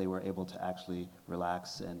 where they were able to actually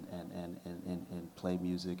relax and play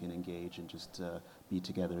music and engage and just be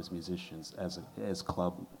together as musicians, as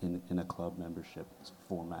club in a club membership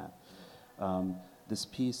format. This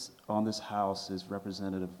piece on this house is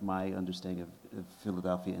representative of my understanding of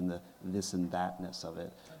Philadelphia and the this and thatness of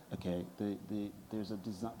it. Okay,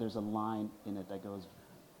 there's a line in it that goes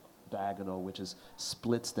diagonal, which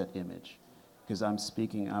splits that image. Because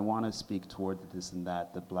I want to speak toward the this and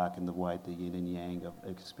that, the black and the white, the yin and yang of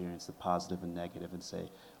experience, the positive and negative, and say,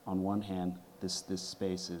 on one hand, this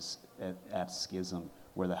space is at schism,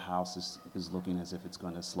 where the house is looking as if it's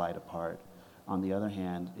going to slide apart. On the other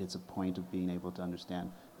hand, it's a point of being able to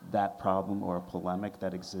understand that problem or a polemic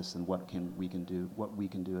that exists and what we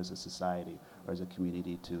can do as a society or as a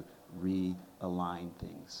community to realign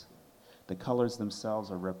things. The colors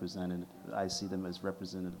themselves are represented, I see them as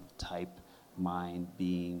representative of type, mind,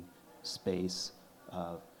 being, space,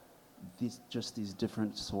 these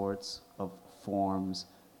different sorts of forms,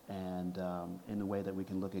 and in a way that we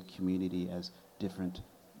can look at community as different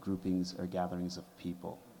groupings or gatherings of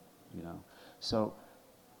people, you know. So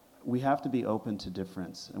we have to be open to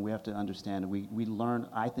difference, and we have to understand, we learn,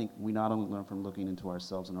 I think we not only learn from looking into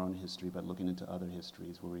ourselves and our own history, but looking into other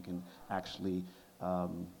histories where we can actually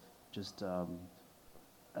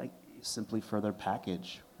simply further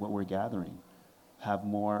package what we're gathering, have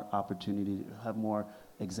more opportunity, have more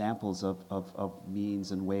examples of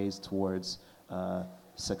means and ways towards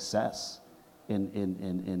success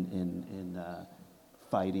in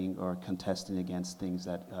fighting or contesting against things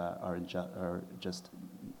that are just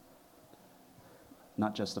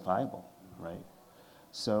not justifiable, right?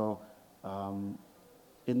 So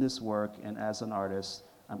in this work and as an artist,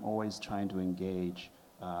 I'm always trying to engage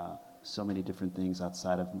so many different things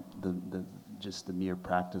outside of just the mere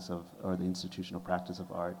practice or the institutional practice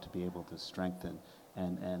of art, to be able to strengthen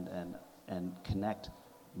and connect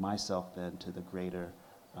myself then to the greater,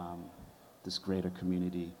 this greater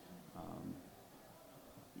community.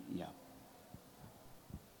 Yeah.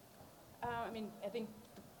 I mean, I think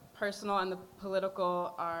the personal and the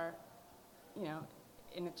political are, you know,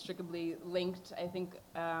 inextricably linked. I think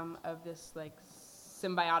of this like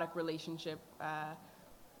symbiotic relationship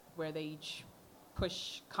where they each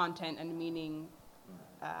push content and meaning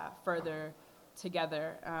further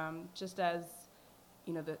together. Just as,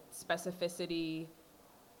 you know, the specificity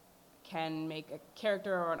can make a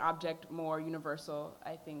character or an object more universal,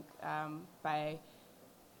 I think, by,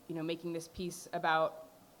 you know, making this piece about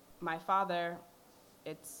my father,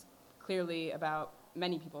 it's clearly about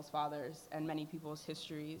many people's fathers and many people's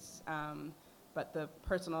histories. But the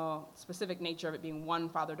personal, specific nature of it being one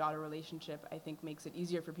father-daughter relationship, I think, makes it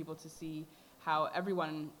easier for people to see how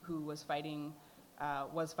everyone who was fighting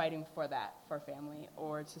for that, for family,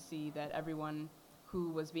 or to see that everyone who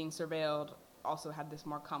was being surveilled also had this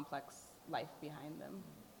more complex life behind them.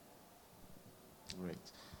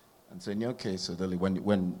 Great. And so in your case, Odili,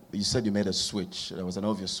 when you said you made a switch, there was an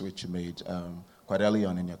obvious switch you made quite early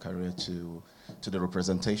on in your career to the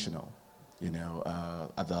representational, you know,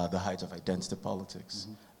 at the height of identity politics.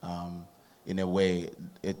 Mm-hmm. In a way,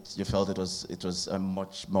 you felt it was a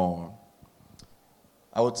much more,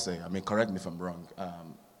 I would say, I mean, correct me if I'm wrong,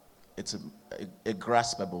 it's a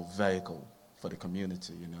graspable vehicle for the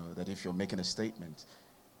community, you know, that if you're making a statement,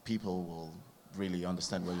 people will really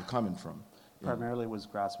understand where you're coming from. Primarily it was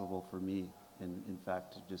graspable for me and in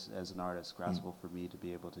fact, just as an artist, graspable for me to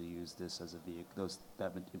be able to use this as a vehicle,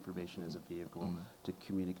 that information as a vehicle to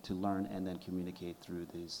communicate, to learn, and then communicate through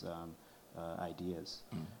these ideas,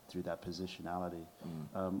 through that positionality.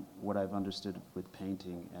 What I've understood with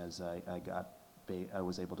painting, as I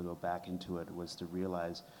was able to go back into it, was to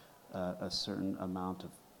realize a certain amount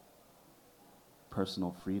of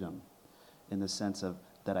personal freedom, in the sense of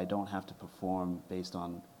that I don't have to perform based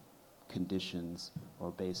on conditions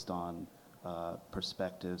or based on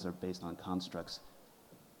perspectives or based on constructs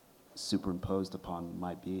superimposed upon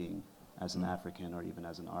my being as an African or even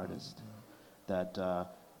as an artist. That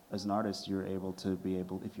as an artist, you're able to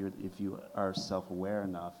if you are self-aware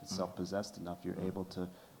enough, self-possessed enough, you're able to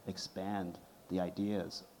expand the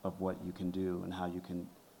ideas of what you can do and how you can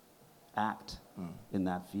act in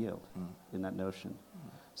that field, in that notion.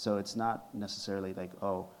 So it's not necessarily like,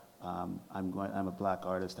 oh, I'm a black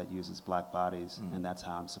artist that uses black bodies, and that's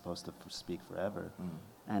how I'm supposed to speak forever.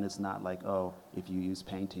 And it's not like, oh, if you use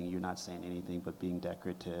painting, you're not saying anything but being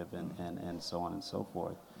decorative and so on and so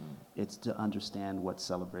forth. It's to understand what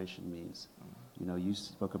celebration means. You know, you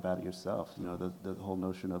spoke about it yourself, you know, the whole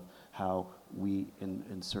notion of how we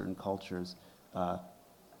in certain cultures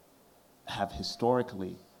have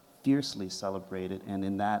historically fiercely celebrated, and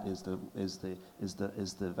in that is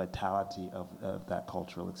the vitality of that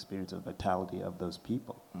cultural experience, the vitality of those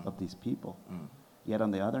people, of these people. Yet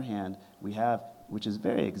on the other hand, we have, which is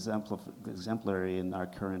very exemplary in our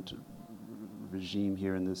current regime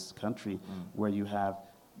here in this country, where you have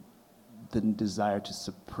the desire to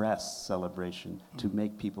suppress celebration, to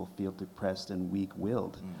make people feel depressed and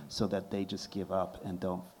weak-willed, so that they just give up and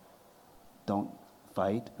don't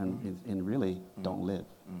fight and really don't live.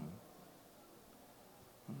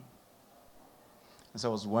 So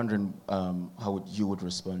I was wondering how you would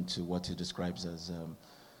respond to what he describes as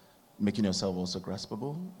making yourself also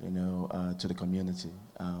graspable, you know, to the community.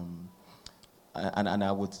 And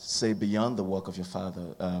I would say beyond the work of your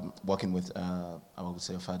father, working with, I would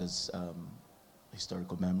say, your father's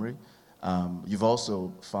historical memory, you've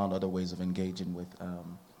also found other ways of engaging with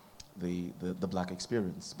the black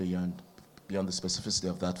experience beyond the specificity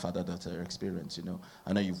of that father-daughter experience, you know.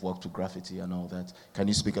 I know you've worked with graffiti and all that. Can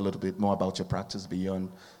you speak a little bit more about your practice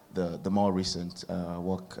beyond the more recent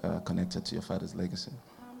work connected to your father's legacy?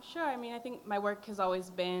 Sure. I mean, I think my work has always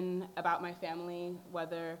been about my family,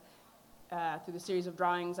 whether through the series of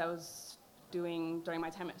drawings I was doing during my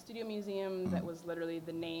time at Studio Museum that was literally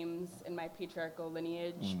the names in my patriarchal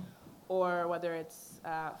lineage, or whether it's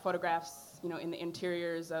photographs, you know, in the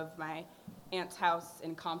interiors of my aunt's house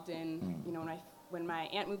in Compton. You know, when my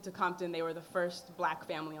aunt moved to Compton, they were the first black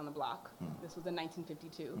family on the block. This was in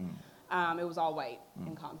 1952. It was all white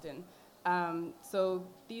in Compton. So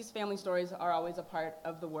these family stories are always a part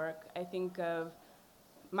of the work. I think of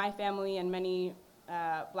my family and many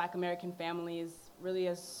black American families really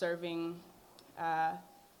as serving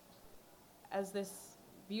as this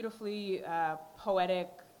beautifully poetic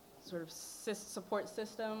sort of support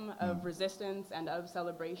system of resistance and of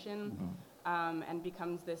celebration, and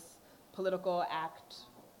becomes this political act,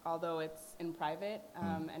 although it's in private,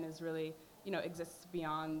 and is really, you know, exists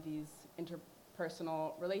beyond these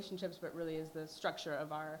interpersonal relationships, but really is the structure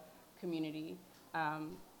of our community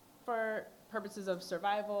for purposes of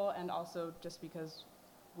survival, and also just because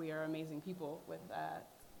we are amazing people with,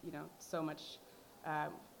 you know, so much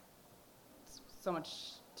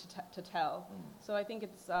to tell. So I think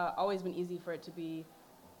it's always been easy for it to be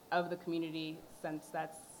of the community, since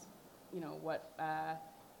that's, you know, what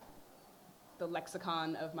the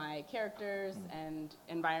lexicon of my characters and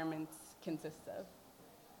environments consists of.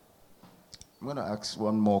 I'm going to ask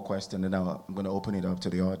one more question, and now I'm going to open it up to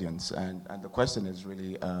the audience. And the question is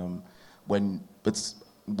really, when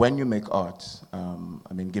you make art,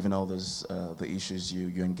 I mean, given all those the issues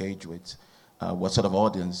you engage with, what sort of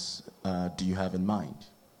audience do you have in mind?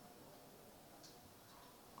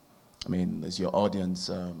 I mean, is your audience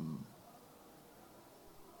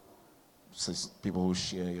people who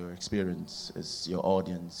share your experience? Is your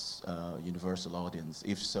audience universal audience?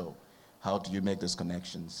 If so, how do you make those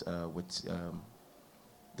connections with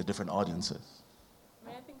the different audiences? I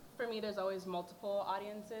mean, I think for me, there's always multiple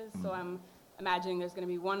audiences. So I'm imagining there's going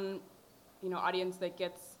to be one, you know, audience that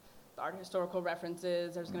gets the art historical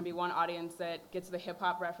references. There's going to be one audience that gets the hip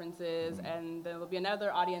hop references, and there will be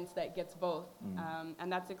another audience that gets both.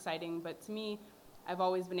 And that's exciting. But to me, I've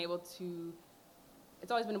always been able to. It's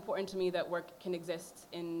always been important to me that work can exist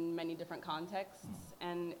in many different contexts,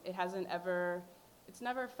 and it's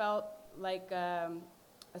never felt like a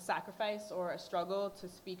sacrifice or a struggle to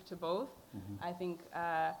speak to both. I think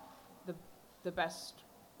the best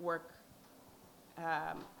work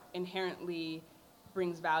inherently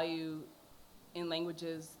brings value in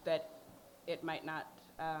languages that it might not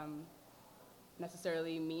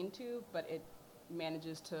necessarily mean to, but it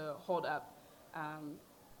manages to hold up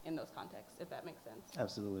in those contexts, if that makes sense.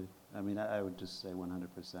 Absolutely. I mean, I would just say 100%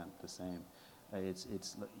 the same.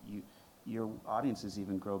 Your audiences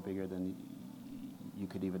even grow bigger than you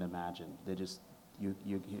could even imagine. They just, you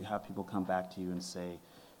have people come back to you and say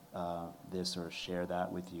this or share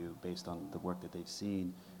that with you based on the work that they've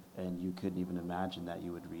seen, and you couldn't even imagine that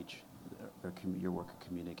you would reach or your work could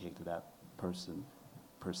communicate to that person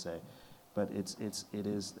per se. But it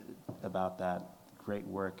is about that. Great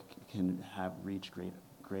work can reach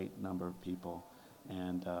great number of people,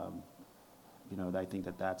 and I think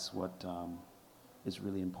that's what is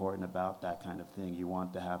really important about that kind of thing. You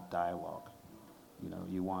want to have dialogue.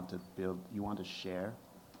 You want to share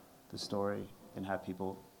the story and have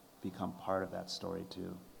people become part of that story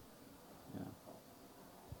too. Yeah.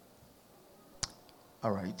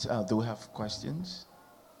 All right. Do we have questions?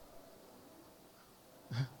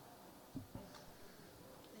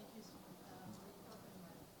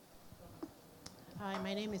 Hi,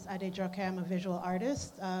 my name is Ade Joke. I'm a visual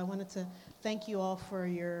artist. I wanted to thank you all for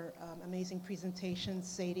your amazing presentation.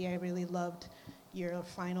 Sadie, I really loved your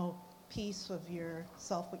final piece of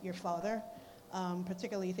yourself with your father,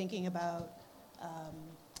 particularly thinking about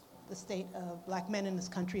the state of black men in this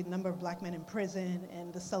country, the number of black men in prison,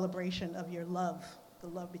 and the celebration of your love, the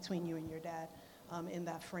love between you and your dad in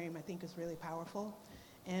that frame, I think is really powerful.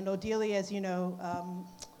 And Odile, as you know,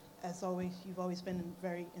 as always, you've always been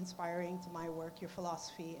very inspiring to my work, your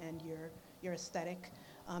philosophy and your aesthetic.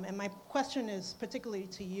 And my question is particularly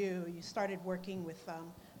to you. You started working with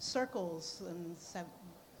circles, and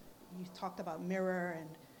you talked about mirror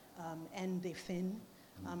and de fin.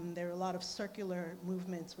 There are a lot of circular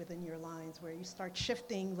movements within your lines where you start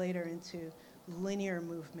shifting later into linear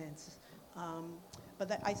movements.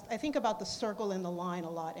 But I think about the circle and the line a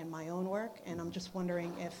lot in my own work, and I'm just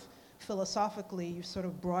wondering if philosophically you sort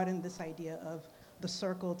of broadened this idea of the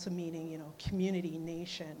circle to meaning, community,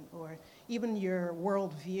 nation, or even your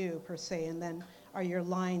worldview per se, and then are your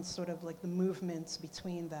lines sort of like the movements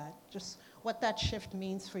between that? Just what that shift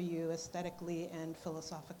means for you aesthetically and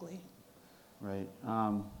philosophically. Right.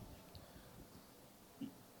 I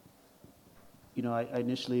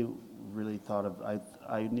initially really thought of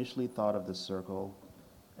the circle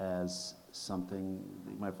as something.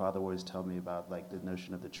 My father always told me about, like the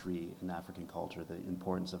notion of the tree in African culture, the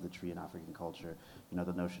importance of the tree in African culture.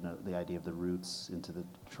 The notion of the idea of the roots into the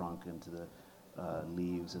trunk, into the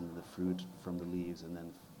leaves, and the fruit from the leaves, and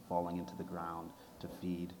then falling into the ground to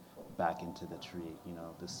feed back into the tree.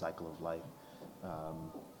 This cycle of life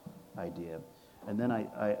idea. And then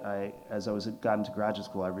I as I got into graduate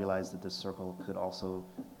school, I realized that this circle could also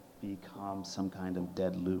become some kind of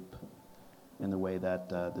dead loop, in the way that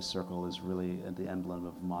the circle is really the emblem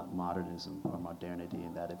of modernism or modernity,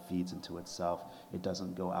 in that it feeds into itself. It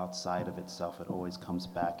doesn't go outside of itself. It always comes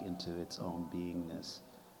back into its own beingness.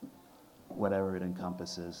 Whatever it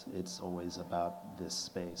encompasses, it's always about this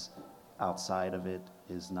space. Outside of it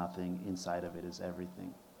is nothing. Inside of it is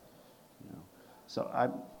everything. So I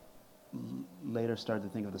later started to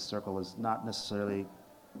think of the circle as not necessarily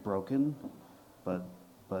broken, but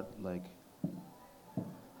like,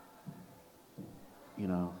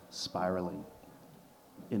 spiraling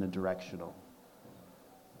in a directional.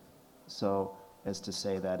 So as to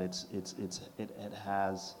say that it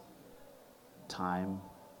has time,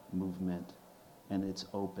 movement, and it's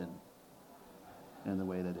open in the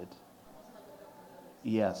way that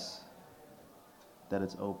that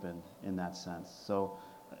it's open in that sense. So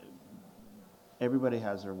everybody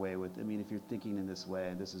has their way with, if you're thinking in this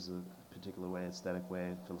way, this is a particular way, aesthetic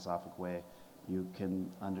way, philosophic way, you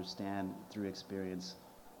can understand through experience,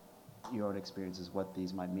 your own experiences, what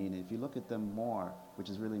these might mean. And if you look at them more, which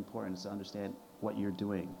is really important, is to understand what you're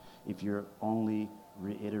doing. If you're only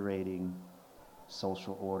reiterating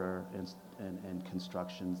social order and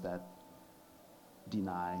constructions that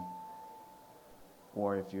deny,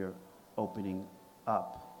 or if you're opening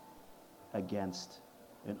up against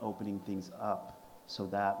and opening things up so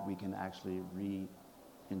that we can actually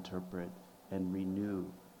reinterpret and renew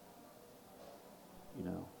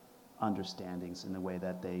understandings in a way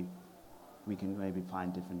that we can maybe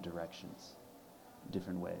find different directions,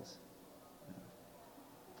 different ways.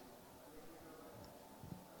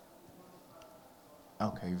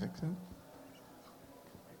 Okay, Victor.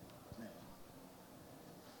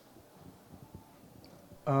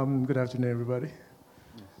 Good afternoon, everybody.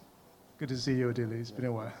 Yes. Good to see you, Odile. It's been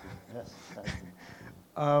a while. Yes.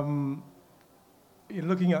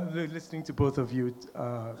 Listening to both of you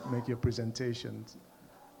make your presentations,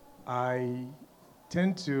 I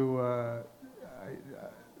tend to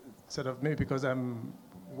sort of, maybe because I'm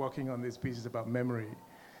working on these pieces about memory,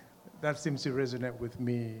 that seems to resonate with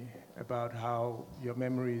me about how your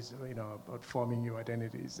memories, about forming your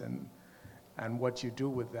identities and what you do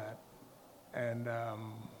with that. And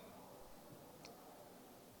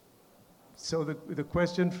so the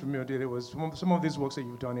question from you, Odile, was some of these works that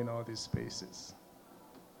you've done in all these spaces,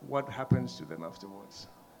 what happens to them afterwards?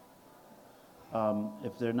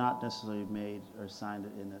 If they're not necessarily made or signed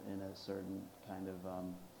in a certain kind of,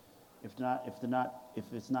 if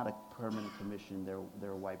it's not a permanent commission,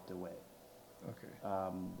 they're wiped away. Okay.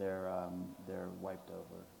 They're wiped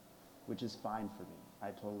over, which is fine for me. I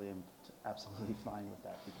totally am absolutely fine with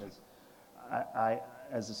that, because I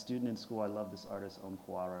as a student in school, I love this artist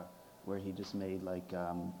Omkwara, where he just made like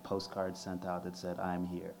postcards sent out that said, "I'm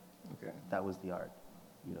here." Okay. That was the art.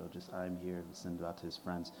 Just "I'm here," and send it out to his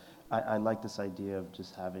friends. I like this idea of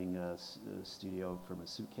just having a studio from a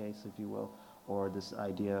suitcase, if you will, or this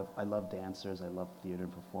idea of, I love dancers, I love theater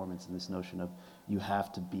and performance, and this notion of you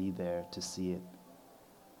have to be there to see it.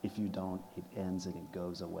 If you don't, it ends and it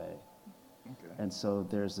goes away. Okay. And so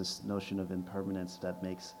there's this notion of impermanence that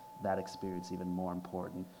makes that experience even more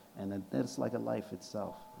important. And then it's like a life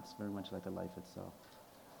itself. It's very much like a life itself.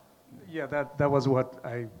 Yeah, that was what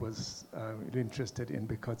I was interested in,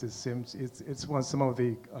 because it seems it's some of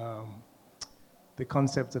the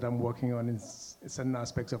concepts that I'm working on in certain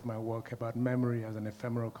aspects of my work about memory as an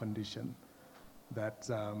ephemeral condition that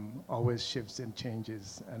always shifts and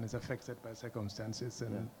changes and is affected by circumstances.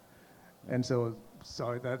 And so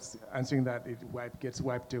that's answering that, it gets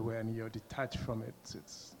wiped away and you're detached from it.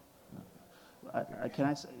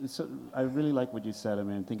 So I really like what you said. I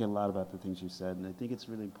mean, I'm thinking a lot about the things you said, and I think it's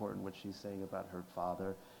really important what she's saying about her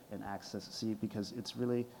father and access. See, because it's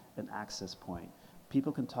really an access point.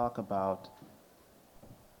 People can talk about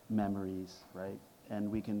memories, right?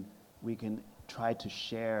 And we can try to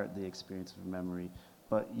share the experience of memory,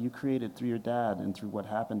 but you created through your dad and through what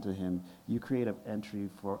happened to him, you create an entry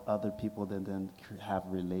for other people that then have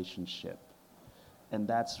relationship. And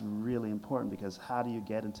that's really important, because how do you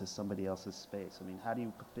get into somebody else's space? I mean, how do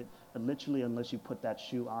you fit, literally, unless you put that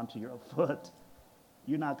shoe onto your foot,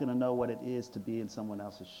 you're not going to know what it is to be in someone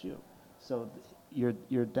else's shoe. So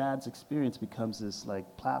your dad's experience becomes this like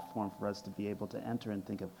platform for us to be able to enter and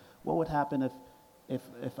think of what would happen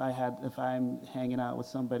if I'm hanging out with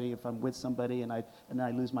somebody, if I'm with somebody and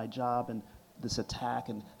I lose my job and this attack,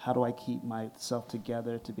 and how do I keep myself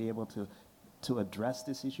together to be able to address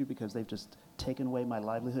this issue, because they've just taken away my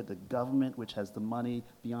livelihood. The government, which has the money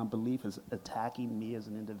beyond belief, is attacking me as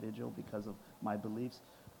an individual because of my beliefs,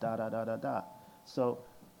 So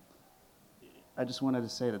I just wanted to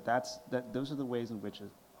say that those are the ways in which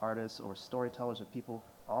artists or storytellers or people,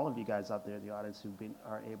 all of you guys out there in the audience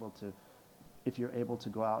are able to, if you're able to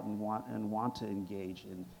go out and want to engage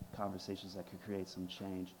in conversations that could create some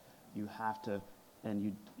change, you have to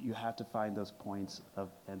find those points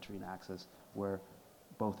of entry and access where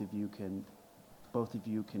both of you can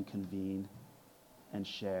convene and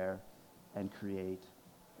share and create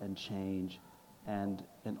and change and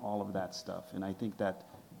all of that stuff. And I think that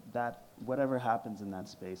whatever happens in that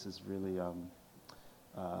space is really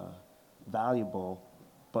valuable,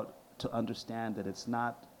 but to understand that it's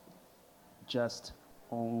not just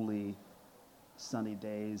only sunny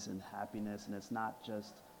days and happiness, and it's not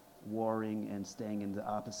just warring and staying in the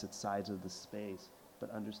opposite sides of the space,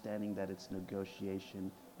 but understanding that it's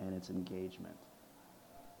negotiation and it's engagement.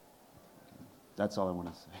 That's all I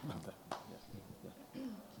want to say about that. Yeah.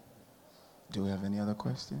 Do we have any other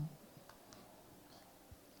question?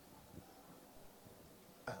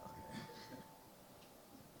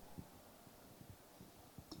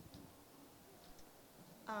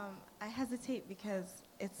 I hesitate because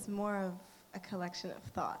it's more of a collection of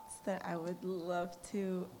thoughts that I would love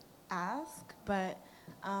to ask, but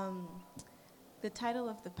the title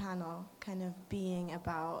of the panel kind of being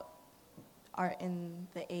about art in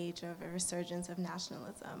the age of a resurgence of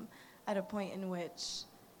nationalism, at a point in which,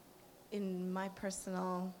 in my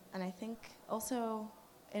personal, and I think also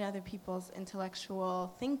in other people's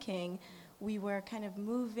intellectual thinking, we were kind of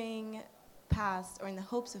moving past, or in the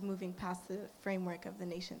hopes of moving past, the framework of the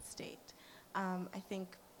nation state. I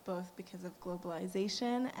think both because of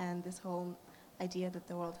globalization and this whole idea that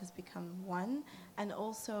the world has become one, and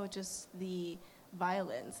also just the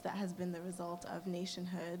violence that has been the result of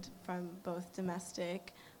nationhood from both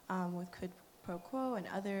domestic, with quid pro quo, and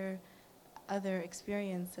other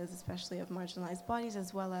experiences, especially of marginalized bodies,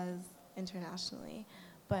 as well as internationally.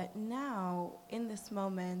 But now, in this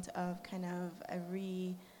moment of kind of a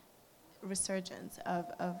resurgence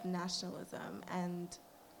of nationalism and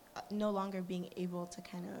no longer being able to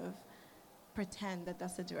kind of pretend that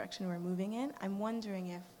that's the direction we're moving in. I'm wondering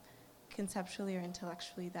if conceptually or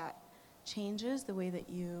intellectually that changes the way that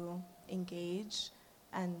you engage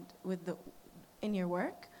and in your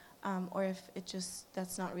work, or if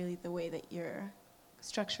that's not really the way that you're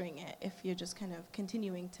structuring it, if you're just kind of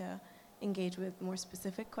continuing to engage with more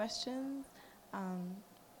specific questions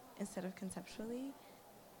instead of conceptually.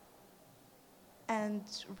 And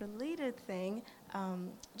related thing,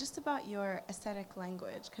 just about your aesthetic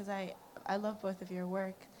language, because I love both of your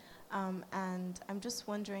work, and I'm just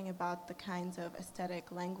wondering about the kinds of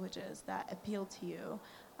aesthetic languages that appeal to you,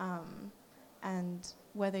 and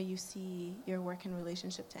whether you see your work in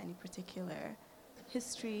relationship to any particular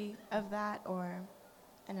history of that or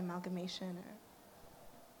an amalgamation or...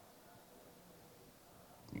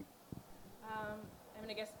 I mean,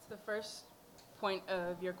 I guess it's the first point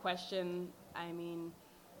of your question. I mean,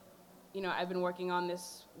 I've been working on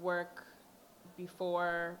this work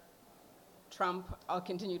before Trump. I'll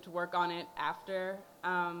continue to work on it after.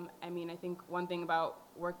 I mean, I think one thing about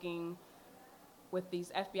working with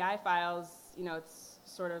these FBI files, it's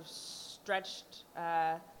sort of stretched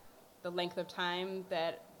the length of time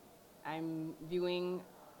that I'm viewing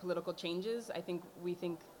political changes. We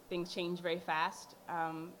think things change very fast,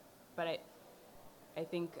 but I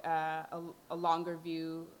think a longer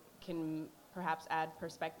view can perhaps add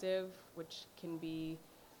perspective, which can be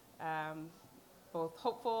both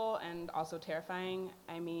hopeful and also terrifying.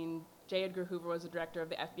 I mean, J. Edgar Hoover was the director of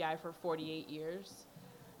the FBI for 48 years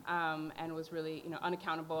and was really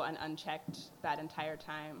unaccountable and unchecked that entire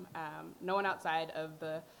time. No one outside of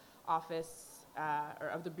the office or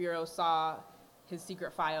of the Bureau saw his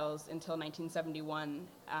secret files until 1971,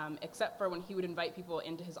 except for when he would invite people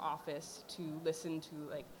into his office to listen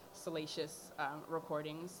to salacious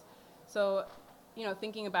recordings. So,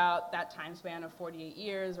 thinking about that time span of 48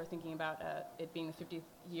 years, or thinking about it being the 50th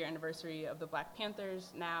year anniversary of the Black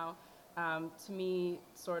Panthers now, to me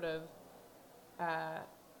sort of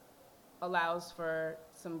allows for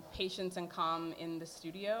some patience and calm in the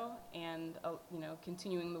studio, and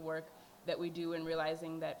continuing the work that we do and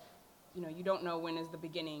realizing that you don't know when is the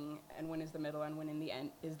beginning and when is the middle and when in the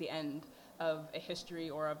end is the end of a history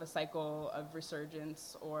or of a cycle of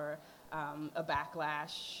resurgence or a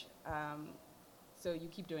backlash. So you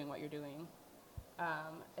keep doing what you're doing.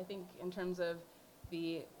 I think in terms of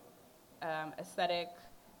the aesthetic,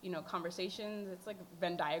 conversations, it's like a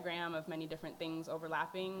Venn diagram of many different things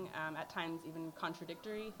overlapping, at times even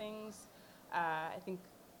contradictory things. I think,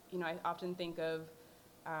 I often think of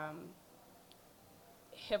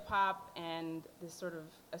hip hop and this sort of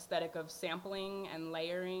aesthetic of sampling and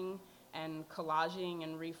layering and collaging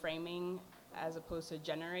and reframing as opposed to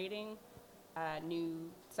generating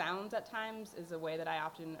new sounds at times is a way that I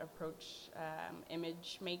often approach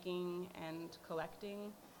image making and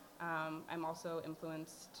collecting. I'm also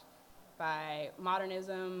influenced by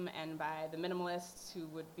modernism and by the minimalists who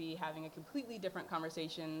would be having a completely different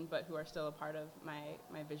conversation but who are still a part of my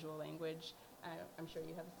visual language. I'm sure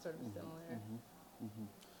you have sort of a similar... Mm-hmm. Mm-hmm.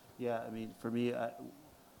 Yeah, I mean, for me,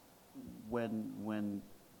 when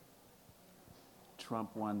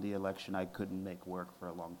Trump won the election, I couldn't make work for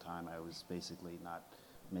a long time. I was basically not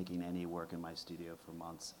making any work in my studio for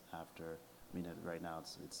months after. I mean, right now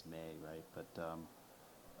it's May, right? But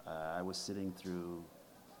I was sitting through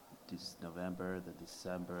this November, then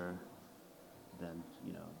December, then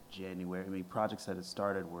January. I mean, projects that had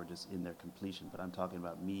started were just in their completion. But I'm talking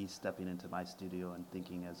about me stepping into my studio and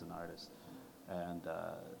thinking as an artist. And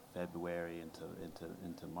February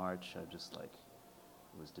into March, I just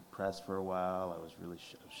was depressed for a while. I was really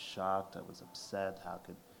shocked. I was upset. How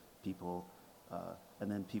could people, and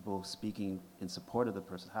then people speaking in support of the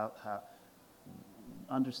person, how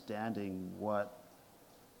understanding what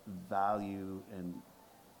value and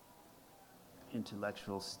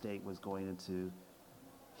intellectual state was going into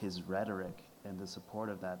his rhetoric, and the support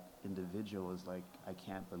of that individual is I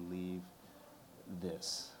can't believe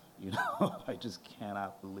this. I just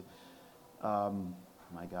cannot believe.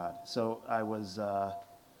 My God. So I was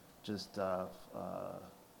just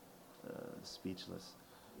speechless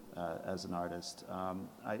as an artist.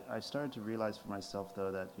 I started to realize for myself,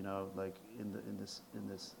 though, that in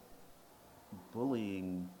this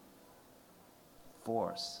bullying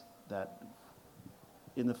force, that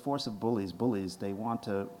in the force of bullies, they want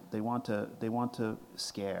to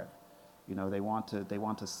scare. They want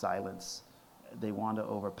to silence. They want to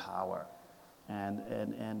overpower, and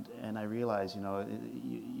I realize,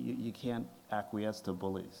 you can't acquiesce to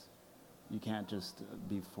bullies. You can't just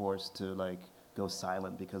be forced to go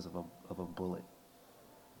silent because of a bully.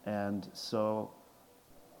 And so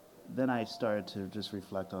then I started to just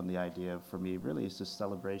reflect on the idea of, for me, really it's just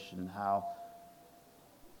celebration and how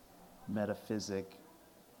metaphysic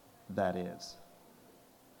that is.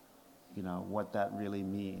 You know, what that really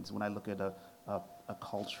means. When I look at a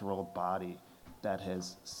cultural body that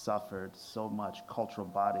has suffered so much, cultural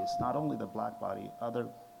bodies, not only the black body, other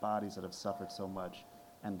bodies that have suffered so much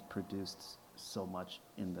and produced so much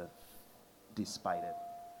despite it.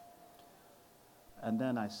 And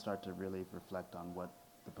then I start to really reflect on what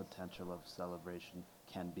the potential of celebration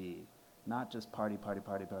can be. Not just party, party,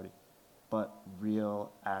 party, party, but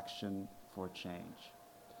real action for change.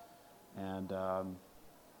 And,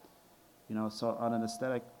 you know, so on an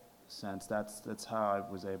aesthetic sense, that's how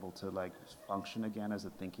I was able to like function again as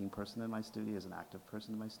a thinking person in my studio, as an active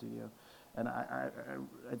person in my studio. And I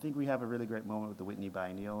think we have a really great moment with the Whitney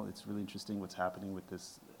Biennial. It's really interesting what's happening with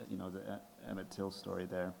this, you know, the Emmett Till story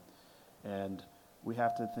there. And we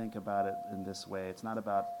have to think about it in this way. It's not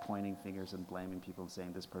about pointing fingers and blaming people and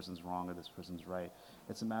saying this person's wrong or this person's right.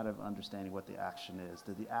 It's a matter of understanding what the action is.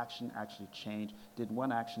 Did the action actually change? Did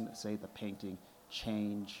one action, say the painting,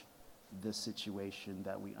 change the situation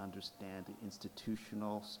that we understand, the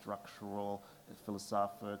institutional, structural,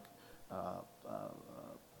 philosophic,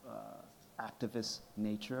 activist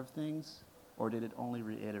nature of things? Or did it only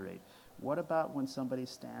reiterate? What about when somebody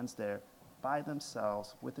stands there by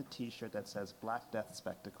themselves with a t-shirt that says Black Death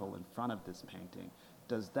Spectacle in front of this painting?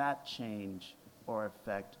 Does that change or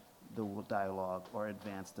affect the dialogue or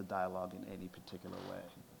advance the dialogue in any particular way?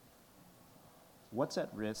 What's at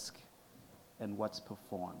risk and what's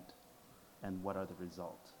performed and what are the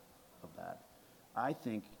results of that? I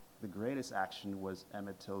think the greatest action was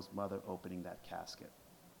Emmett Till's mother opening that casket.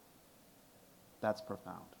 That's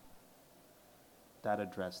profound. That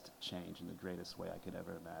addressed change in the greatest way I could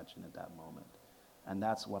ever imagine at that moment. And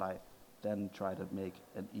that's what I then try to make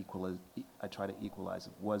I try to equalize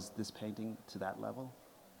it. Was this painting to that level?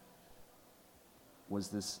 Was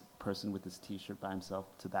this person with this t-shirt by himself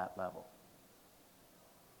to that level?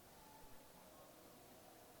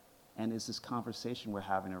 And is this conversation we're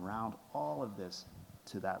having around all of this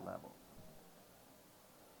to that level?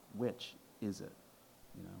 Which is it,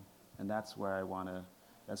 you know? And that's where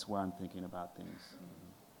that's where I'm thinking about things.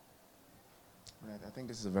 Right. I think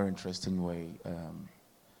this is a very interesting way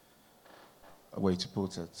to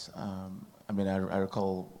put it. I mean, I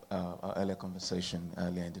recall our earlier conversation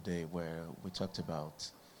earlier in the day where we talked about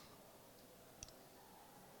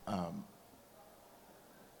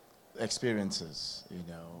experiences, you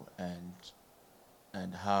know,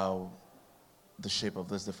 and how the shape of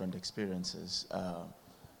those different experiences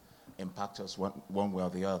impact us one way or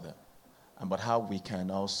the other. But how we can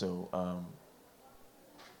also, I'm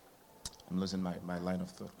losing my line of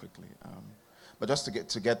thought quickly. But just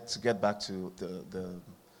to get back to the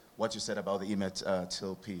what you said about the Emmett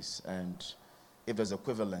Till piece, and if there's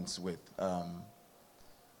equivalence with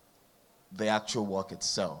the actual work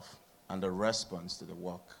itself and the response to the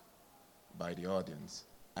work by the audience,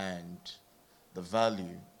 and the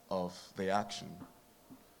value of the action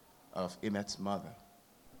of Emmett's mother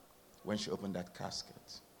when she opened that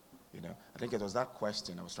casket. You know, I think it was that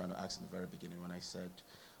question I was trying to ask in the very beginning when I said,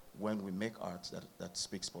 when we make art that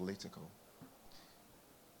speaks political,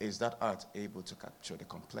 is that art able to capture the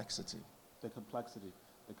complexity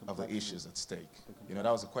of the issues at stake? You know,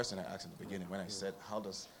 that was the question I asked in the beginning when I said, how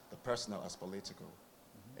does the personal as political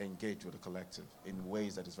engage with the collective in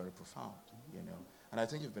ways that is very profound, you know? And I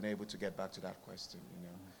think you've been able to get back to that question, you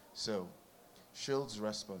know? So, Schild's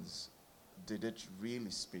response, did it really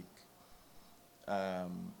speak?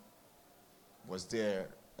 Was there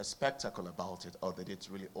a spectacle about it, or did it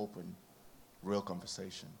really open real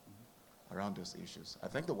conversation around those issues? I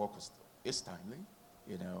think the work is timely,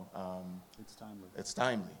 you know. It's timely. It's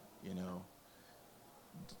timely, you know.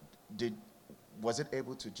 Was it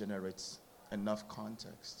able to generate enough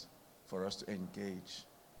context for us to engage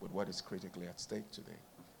with what is critically at stake today?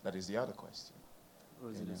 That is the other question.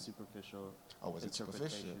 Or is it a superficial? Or was it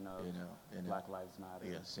superficial? You know, Black Lives Matter.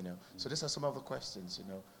 Yes, you know. So these are some of the questions, you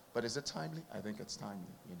know. But is it timely? I think it's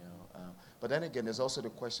timely, you know. But then again, there's also the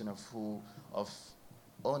question of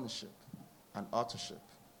ownership and authorship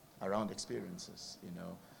around experiences, you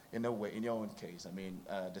know. In a way, in your own case, I mean,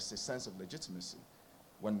 there's a sense of legitimacy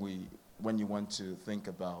when you want to think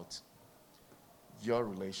about your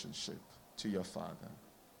relationship to your father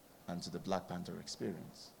and to the Black Panther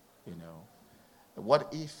experience, you know.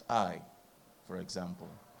 What if I, for example,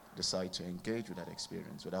 decide to engage with that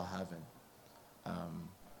experience without having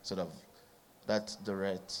sort of that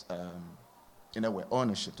direct, in a way,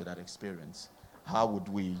 ownership to that experience? How would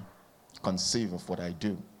we conceive of what I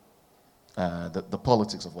do? the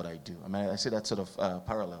politics of what I do. I mean, I see that sort of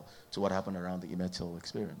parallel to what happened around the Imetil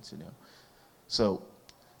experience, you know. So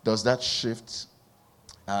does that shift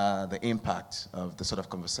the impact of the sort of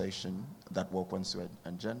conversation that work wants to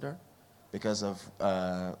engender because of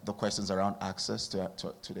the questions around access to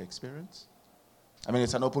the experience? I mean,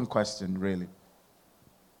 it's an open question, really.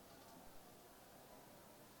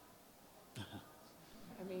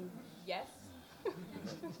 I mean, yes.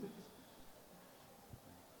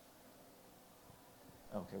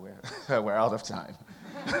 Okay, we're out of time.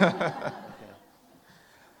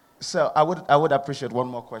 So I would appreciate one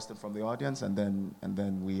more question from the audience, and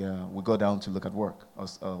then we go down to look at work.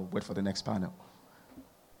 I'll wait for the next panel.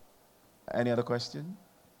 Any other question?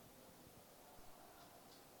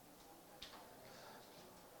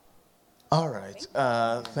 All right.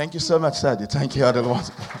 Thank you so much, Sadie. Thank you, other ones.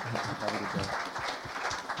 Have a good day.